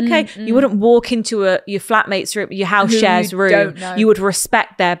 Hey, okay. You wouldn't walk into your flatmate's room, your house shares room. Don't know. You would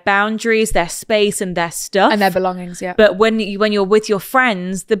respect their boundaries, their space and their stuff. And their belongings, yeah. But when you're with your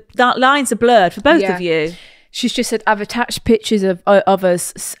friends, the lines are blurred for both of you. She's just said, I've attached pictures of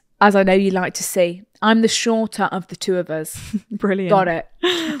us, as I know you like to see. I'm the shorter of the two of us. Brilliant. Got it.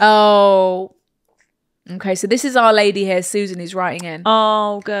 Oh... Okay, so this is our lady here, Susan, who's writing in.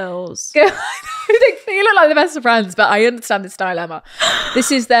 Oh, girls. They look like the best of friends, but I understand this dilemma.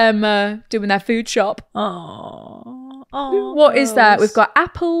 This is them doing their food shop. Oh, what is that? We've got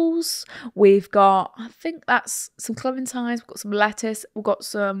apples. We've got, I think that's some clementines. We've got some lettuce. We've got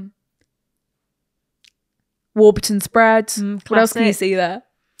some Warburton spread. What else can you see there?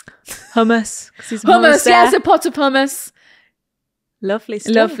 Hummus. Hummus, yes, a pot of hummus. Lovely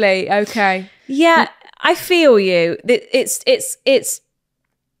stuff. Lovely, okay. Yeah, I feel you. It's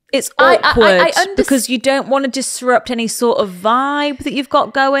awkward because you don't want to disrupt any sort of vibe that you've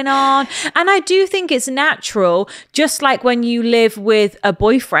got going on. And I do think it's natural, just like when you live with a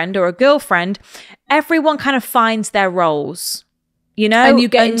boyfriend or a girlfriend, everyone kind of finds their roles, you know? And you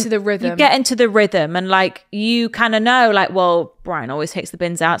get into the rhythm. You get into the rhythm and like you kind of know like, well, Brian always takes the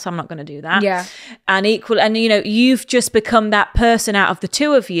bins out, so I'm not going to do that. Yeah. And you know, you've just become that person out of the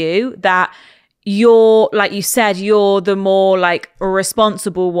two of you that you're, like you said, you're the more like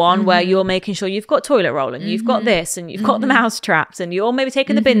responsible one where you're making sure you've got toilet roll and you've got this and you've got the mouse traps and you're maybe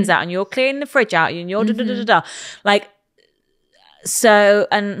taking the bins out and you're clearing the fridge out and you're like, so,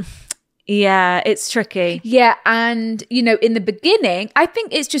 and Yeah, it's tricky. Yeah, and you know, in the beginning, I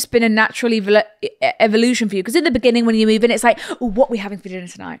think it's just been a natural evolution for you, because in the beginning, when you move in, it's like, oh, what are we having for dinner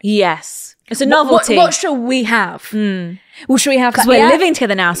tonight? Yes. It's a novelty. What shall we have? Well, shall we have? Because we're living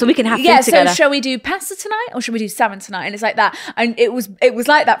together now, so we can have food together. So shall we do pasta tonight, or shall we do salmon tonight? And it's like that, and it was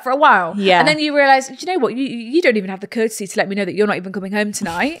like that for a while. Yeah, and then you realise, you know what? You don't even have the courtesy to let me know that you're not even coming home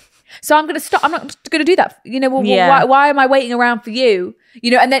tonight. So I'm going to stop. I'm not going to do that. You know, why am I waiting around for you?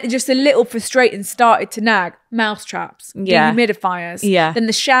 You know, and then just a little frustrating started to nag. Mouse traps, dehumidifiers. Yeah. Then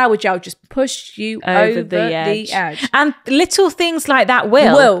the shower gel just pushed you over the edge. And little things like that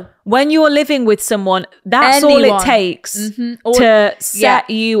will. When you're living with someone, that's all it takes to set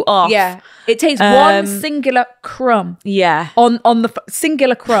you off. Yeah. It takes one singular crumb. Yeah. On the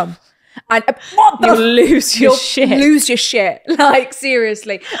singular crumb. And you'll lose your shit. Like,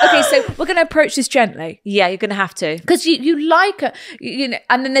 seriously. Okay, so we're going to approach this gently. Yeah, you're going to have to. Because you like her, you know,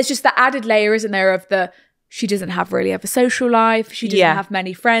 and then there's just the added layer, isn't there, of she doesn't have really have a social life. She doesn't have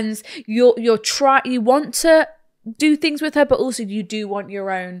many friends. You want to do things with her, but also you do want your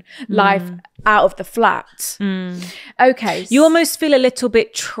own life out of the flat. Okay. You almost feel a little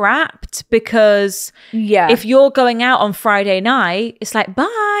bit trapped, because if you're going out on Friday night, it's like,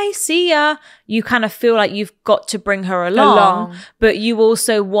 bye, see ya. You kind of feel like you've got to bring her along. But you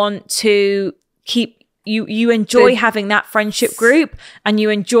also want to keep, you enjoy having that friendship group, and you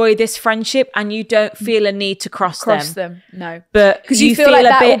enjoy this friendship, and you don't feel a need to cross them. No. But because you feel like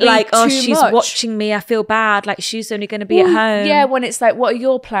a bit like, oh, she's she's watching me, I feel bad, like she's only going to be at home. Yeah, when it's like, what are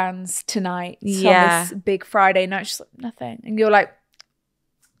your plans tonight? On this big Friday night? She's like, nothing. And you're like,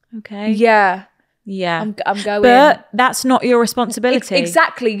 okay. Yeah. Yeah. I'm going. But that's not your responsibility.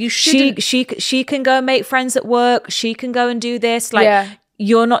 Exactly. You shouldn't. She can go and make friends at work. She can go and do this. Like,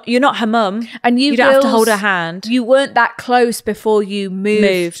 you're not her mum, and you don't have to hold her hand. You weren't that close before you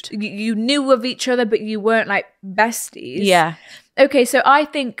moved. You knew of each other, but you weren't like besties. Yeah. Okay, so I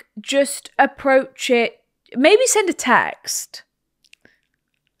think just approach it. Maybe send a text.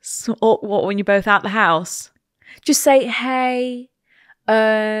 So, or what, when you're both out the house? Just say, hey.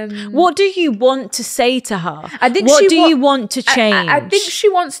 What do you want to say to her? I think what do you want to change? I think she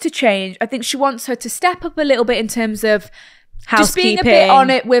wants to change. I think she wants her to step up a little bit in terms of just being a bit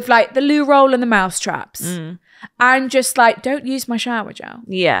on it with like the loo roll and the mouse traps, and just like, don't use my shower gel.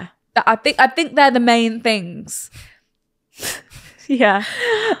 Yeah, I think they're the main things. Yeah,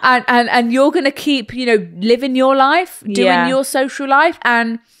 and you're gonna keep, you know, living your life, doing your social life,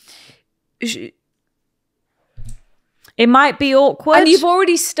 and it might be awkward. And you've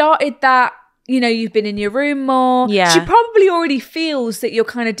already started that. You know, you've been in your room more. Yeah. She probably already feels that you're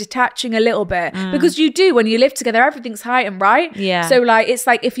kind of detaching a little bit, because you do, when you live together, everything's heightened, right? Yeah. So like, it's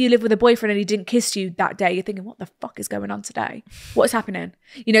like if you live with a boyfriend and he didn't kiss you that day, you're thinking, what the fuck is going on today? What's happening?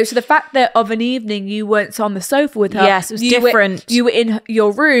 You know, so the fact that of an evening you weren't on the sofa with her. Yes, it was different. You were in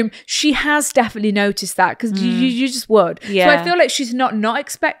your room. She has definitely noticed that, because you just would. Yeah. So I feel like she's not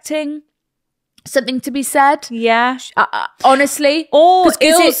expecting something to be said. Yeah. Honestly. Or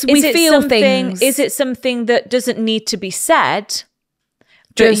girls, we feel things. Is it something that doesn't need to be said?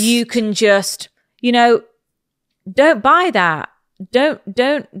 But you can just, you know, don't buy that.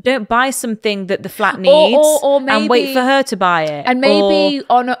 Don't buy something that the flat needs, or maybe, and wait for her to buy it. And maybe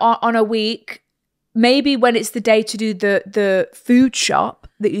on a week, maybe when it's the day to do the food shop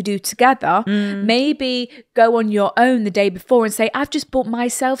that you do together, maybe go on your own the day before and say, I've just bought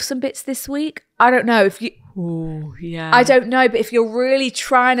myself some bits this week. I don't know if you... Oh, yeah. I don't know, but if you're really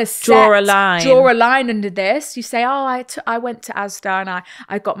trying to draw a line under this, you say, oh, I went to Asda and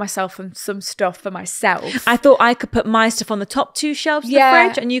I got myself some stuff for myself. I thought I could put my stuff on the top 2 shelves of the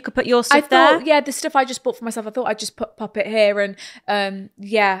fridge, and you could put your stuff there. The stuff I just bought for myself, I thought I'd just pop it here, and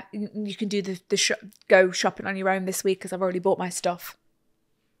you can do the go shopping on your own this week, because I've already bought my stuff.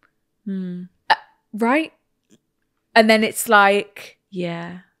 Right? And then it's like...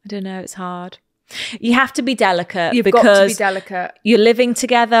 Yeah, I don't know, it's hard. You have to be delicate. You've got to be delicate. You're living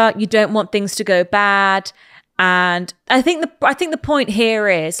together. You don't want things to go bad. And I think the point here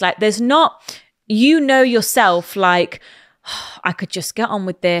is, like, there's not, you know yourself, like, oh, I could just get on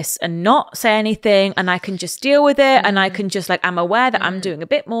with this and not say anything, and I can just deal with it, and I can just, like, I'm aware that I'm doing a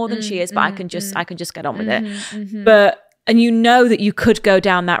bit more than she is, but I can just get on with it. But, and you know that you could go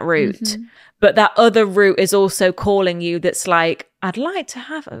down that route. But that other route is also calling you, that's like, I'd like to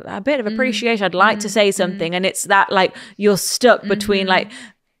have a bit of appreciation. I'd like to say something. And it's that, like, you're stuck between, like,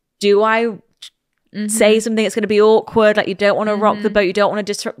 do I say something that's going to be awkward? Like, you don't want to rock the boat. You don't want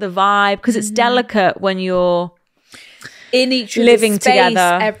to disrupt the vibe. Because it's delicate when you're in each living space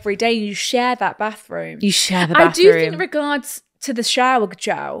together every day. You share that bathroom. You share the bathroom. I do think, in regards to the shower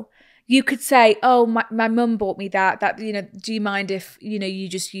gel, You could say, oh, my mum bought me that, you know, do you mind if, you know, you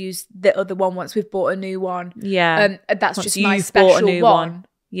just use the other one once we've bought a new one? Yeah. That's Once just my you've bought a special new one.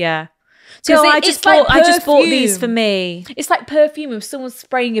 Yeah. So 'Cause I it's just like bought I just bought these perfume. for me. It's like perfume. If someone's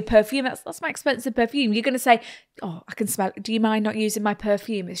spraying your perfume, that's my expensive perfume. You're going to say, oh, I can smell it. Do you mind not using my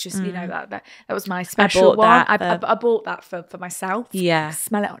perfume? It's just, you know, that was my special bought one. that I bought that for myself. Yeah.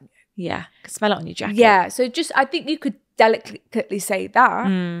 Smell it on you. Yeah. I can smell it on your jacket. Yeah. So just, I think you could delicately say that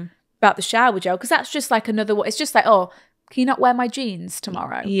about the shower gel, because that's just like another one. It's just like, oh, can you not wear my jeans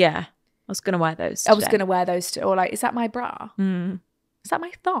tomorrow? Yeah. I was going to wear those I was today. going to wear those too. Or like, is that my bra? Is that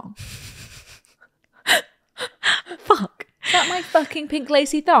my thong? Fuck. Is that my fucking pink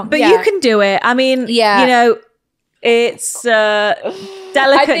lacy thong? But Yeah. you can do it. I mean, Yeah. you know, it's I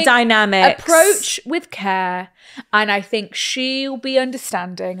delicate think dynamics. Approach with care, and I think she'll be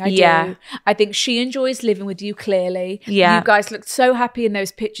understanding. I Yeah. do. I think she enjoys living with you, clearly. Yeah. You guys looked so happy in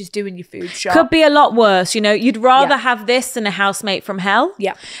those pictures doing your food shop. Could be a lot worse. You know, you'd rather Yeah. have this than a housemate from hell.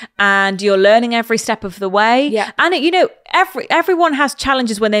 Yeah. And you're learning every step of the way. Yeah. And you know, everyone has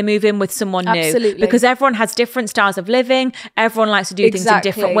challenges when they move in with someone new. Absolutely. Because everyone has different styles of living. Everyone likes to do things in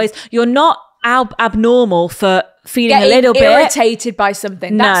different Exactly. ways. You're not abnormal for feeling Getting a little bit irritated by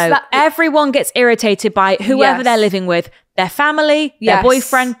something. No, everyone gets irritated by whoever Yes. they're living with, their family, their Yes.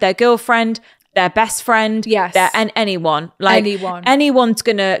 boyfriend, their girlfriend, their best friend, Yes. and anyone. Like Anyone. anyone's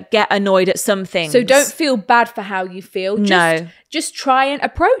gonna get annoyed at some things. So don't feel bad for how you feel. No. Just try and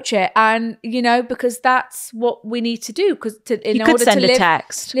approach it, and you know, because that's what we need to do. Because in You order could send to a live,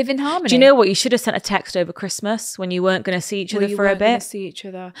 text. live in harmony. Do you know what? You should have sent a text over Christmas when you weren't going to see each other You for a weren't gonna bit. see each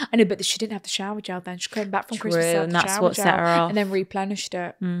other. I know, but she didn't have the shower gel then. She came back from Christmas True, without and the that's shower what gel, set her off. and then replenished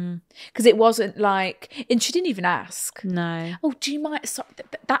it because it wasn't like. And she didn't even ask. No. Oh, do you mind? Sorry,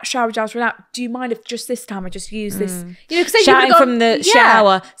 that shower gel's run out. Do you mind if just this time I just use this? You know, because Shouting from the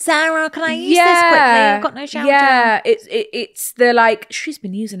shower, Sarah, can I use this quickly? I've got no shower gel. Yeah, it's the like she's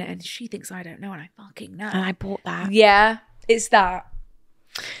been using it and she thinks I don't know and I fucking know. And I bought that. Yeah, it's that.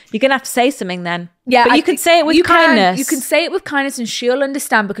 You're going to have to say something then. Yeah, But I you can think say it with kindness. You can say it with kindness, and she'll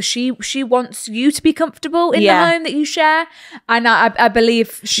understand because she wants you to be comfortable in Yeah. the home that you share. And I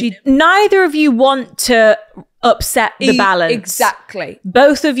believe she Neither of you want to upset the balance. exactly.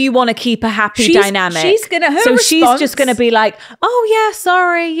 Both of you want to keep a happy dynamic. She's gonna. so she's just going to be like, oh yeah,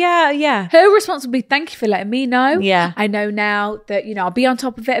 sorry, yeah. Her response will be, thank you for letting me know. Yeah. I know now that, you know, I'll be on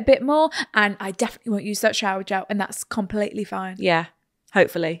top of it a bit more, and I definitely won't use that shower gel, and that's completely fine. Yeah,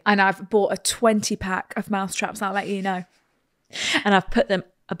 hopefully. And I've bought a 20 pack of mouse traps, I'll let you know. And I've put them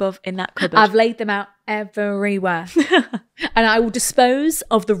above in that cupboard. I've laid them out everywhere. And I will dispose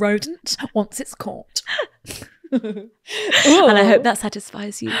of the rodent once it's caught. and I hope that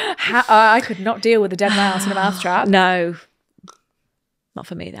satisfies you. I could not deal with a dead mouse in a mouse trap. No, not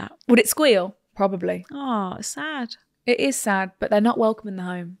for me, that. Would it squeal? Probably. Oh, it's sad. It is sad, but they're not welcome in the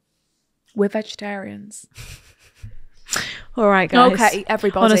home. We're vegetarians. All right, guys. Okay,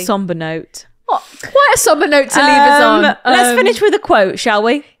 everybody. On a somber note. What? Quite a somber note to leave us on. Let's finish with a quote, shall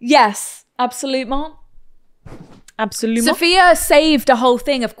we? Yes, absolutement. Absolutely. Sophia saved a whole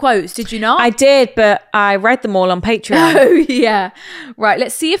thing of quotes, did you not? I did, but I read them all on Patreon. Oh, yeah. Right,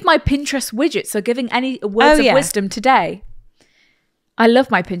 let's see if my Pinterest widgets are giving any words of wisdom today. I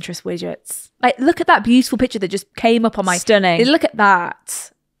love my Pinterest widgets. Like, look at that beautiful picture that just came up on my... Stunning. Look at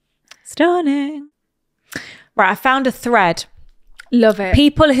that. Stunning. Right, I found a thread. Love it.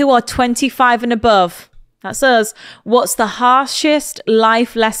 People who are 25 and above. That's us. What's the harshest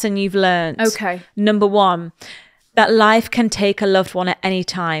life lesson you've learned? Okay. Number 1, that life can take a loved one at any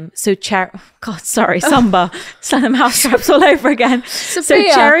time. So God, sorry, Samba. Slam the mousetraps all over again. So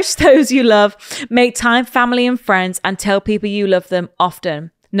Sophia. cherish those you love. Make time, family and friends, and tell people you love them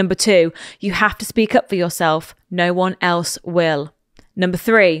often. Number 2, you have to speak up for yourself. No one else will. Number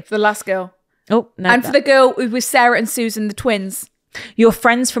 3. For the last girl. Oh, no. And for the girl with Sarah and Susan, the twins. Your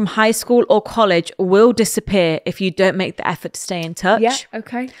friends from high school or college will disappear if you don't make the effort to stay in touch. Yeah,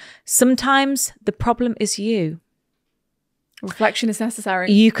 okay. Sometimes the problem is you. Reflection is necessary.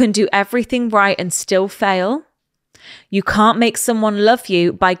 You can do everything right and still fail. You can't make someone love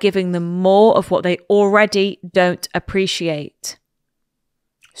you by giving them more of what they already don't appreciate.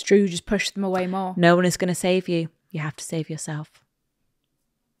 It's true, you just push them away more. No one is going to save you. You have to save yourself.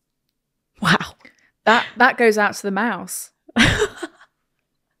 Wow. That goes out to the mouse.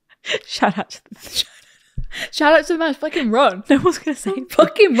 Shout out to the Shout out to the mouse. Fucking run. No one's going to save you.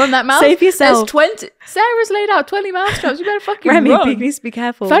 Fucking run that mouse. Save yourself. There's 20. Sarah's laid out 20 mouse traps. You better fucking Remy, run. please be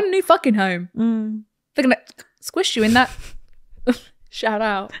careful. Find a new fucking home. They're going to squish you in that. Shout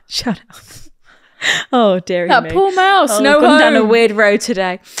out. Shout out. Oh, dearie That me. poor mouse. Oh, No we've gone down a home. weird road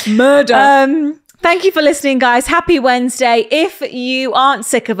today. Murder. Thank you for listening, guys. Happy Wednesday. If you aren't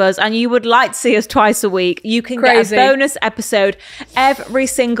sick of us and you would like to see us twice a week, you can Crazy. get a bonus episode every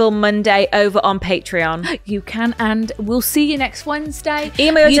single Monday over on Patreon. You can, and we'll see you next Wednesday.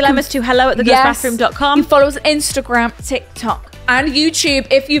 Email your You dilemmas to hello@thegirlsbathroom.com. You follow us on Instagram, TikTok, and YouTube.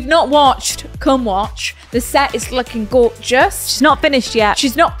 If you've not watched, come watch. The set is looking gorgeous. She's not finished yet.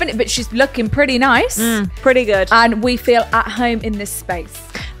 She's not finished, but she's looking pretty nice. Pretty good. And we feel at home in this space.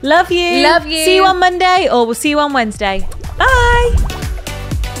 Love you. Love you. See you on Monday, or we'll see you on Wednesday. Bye.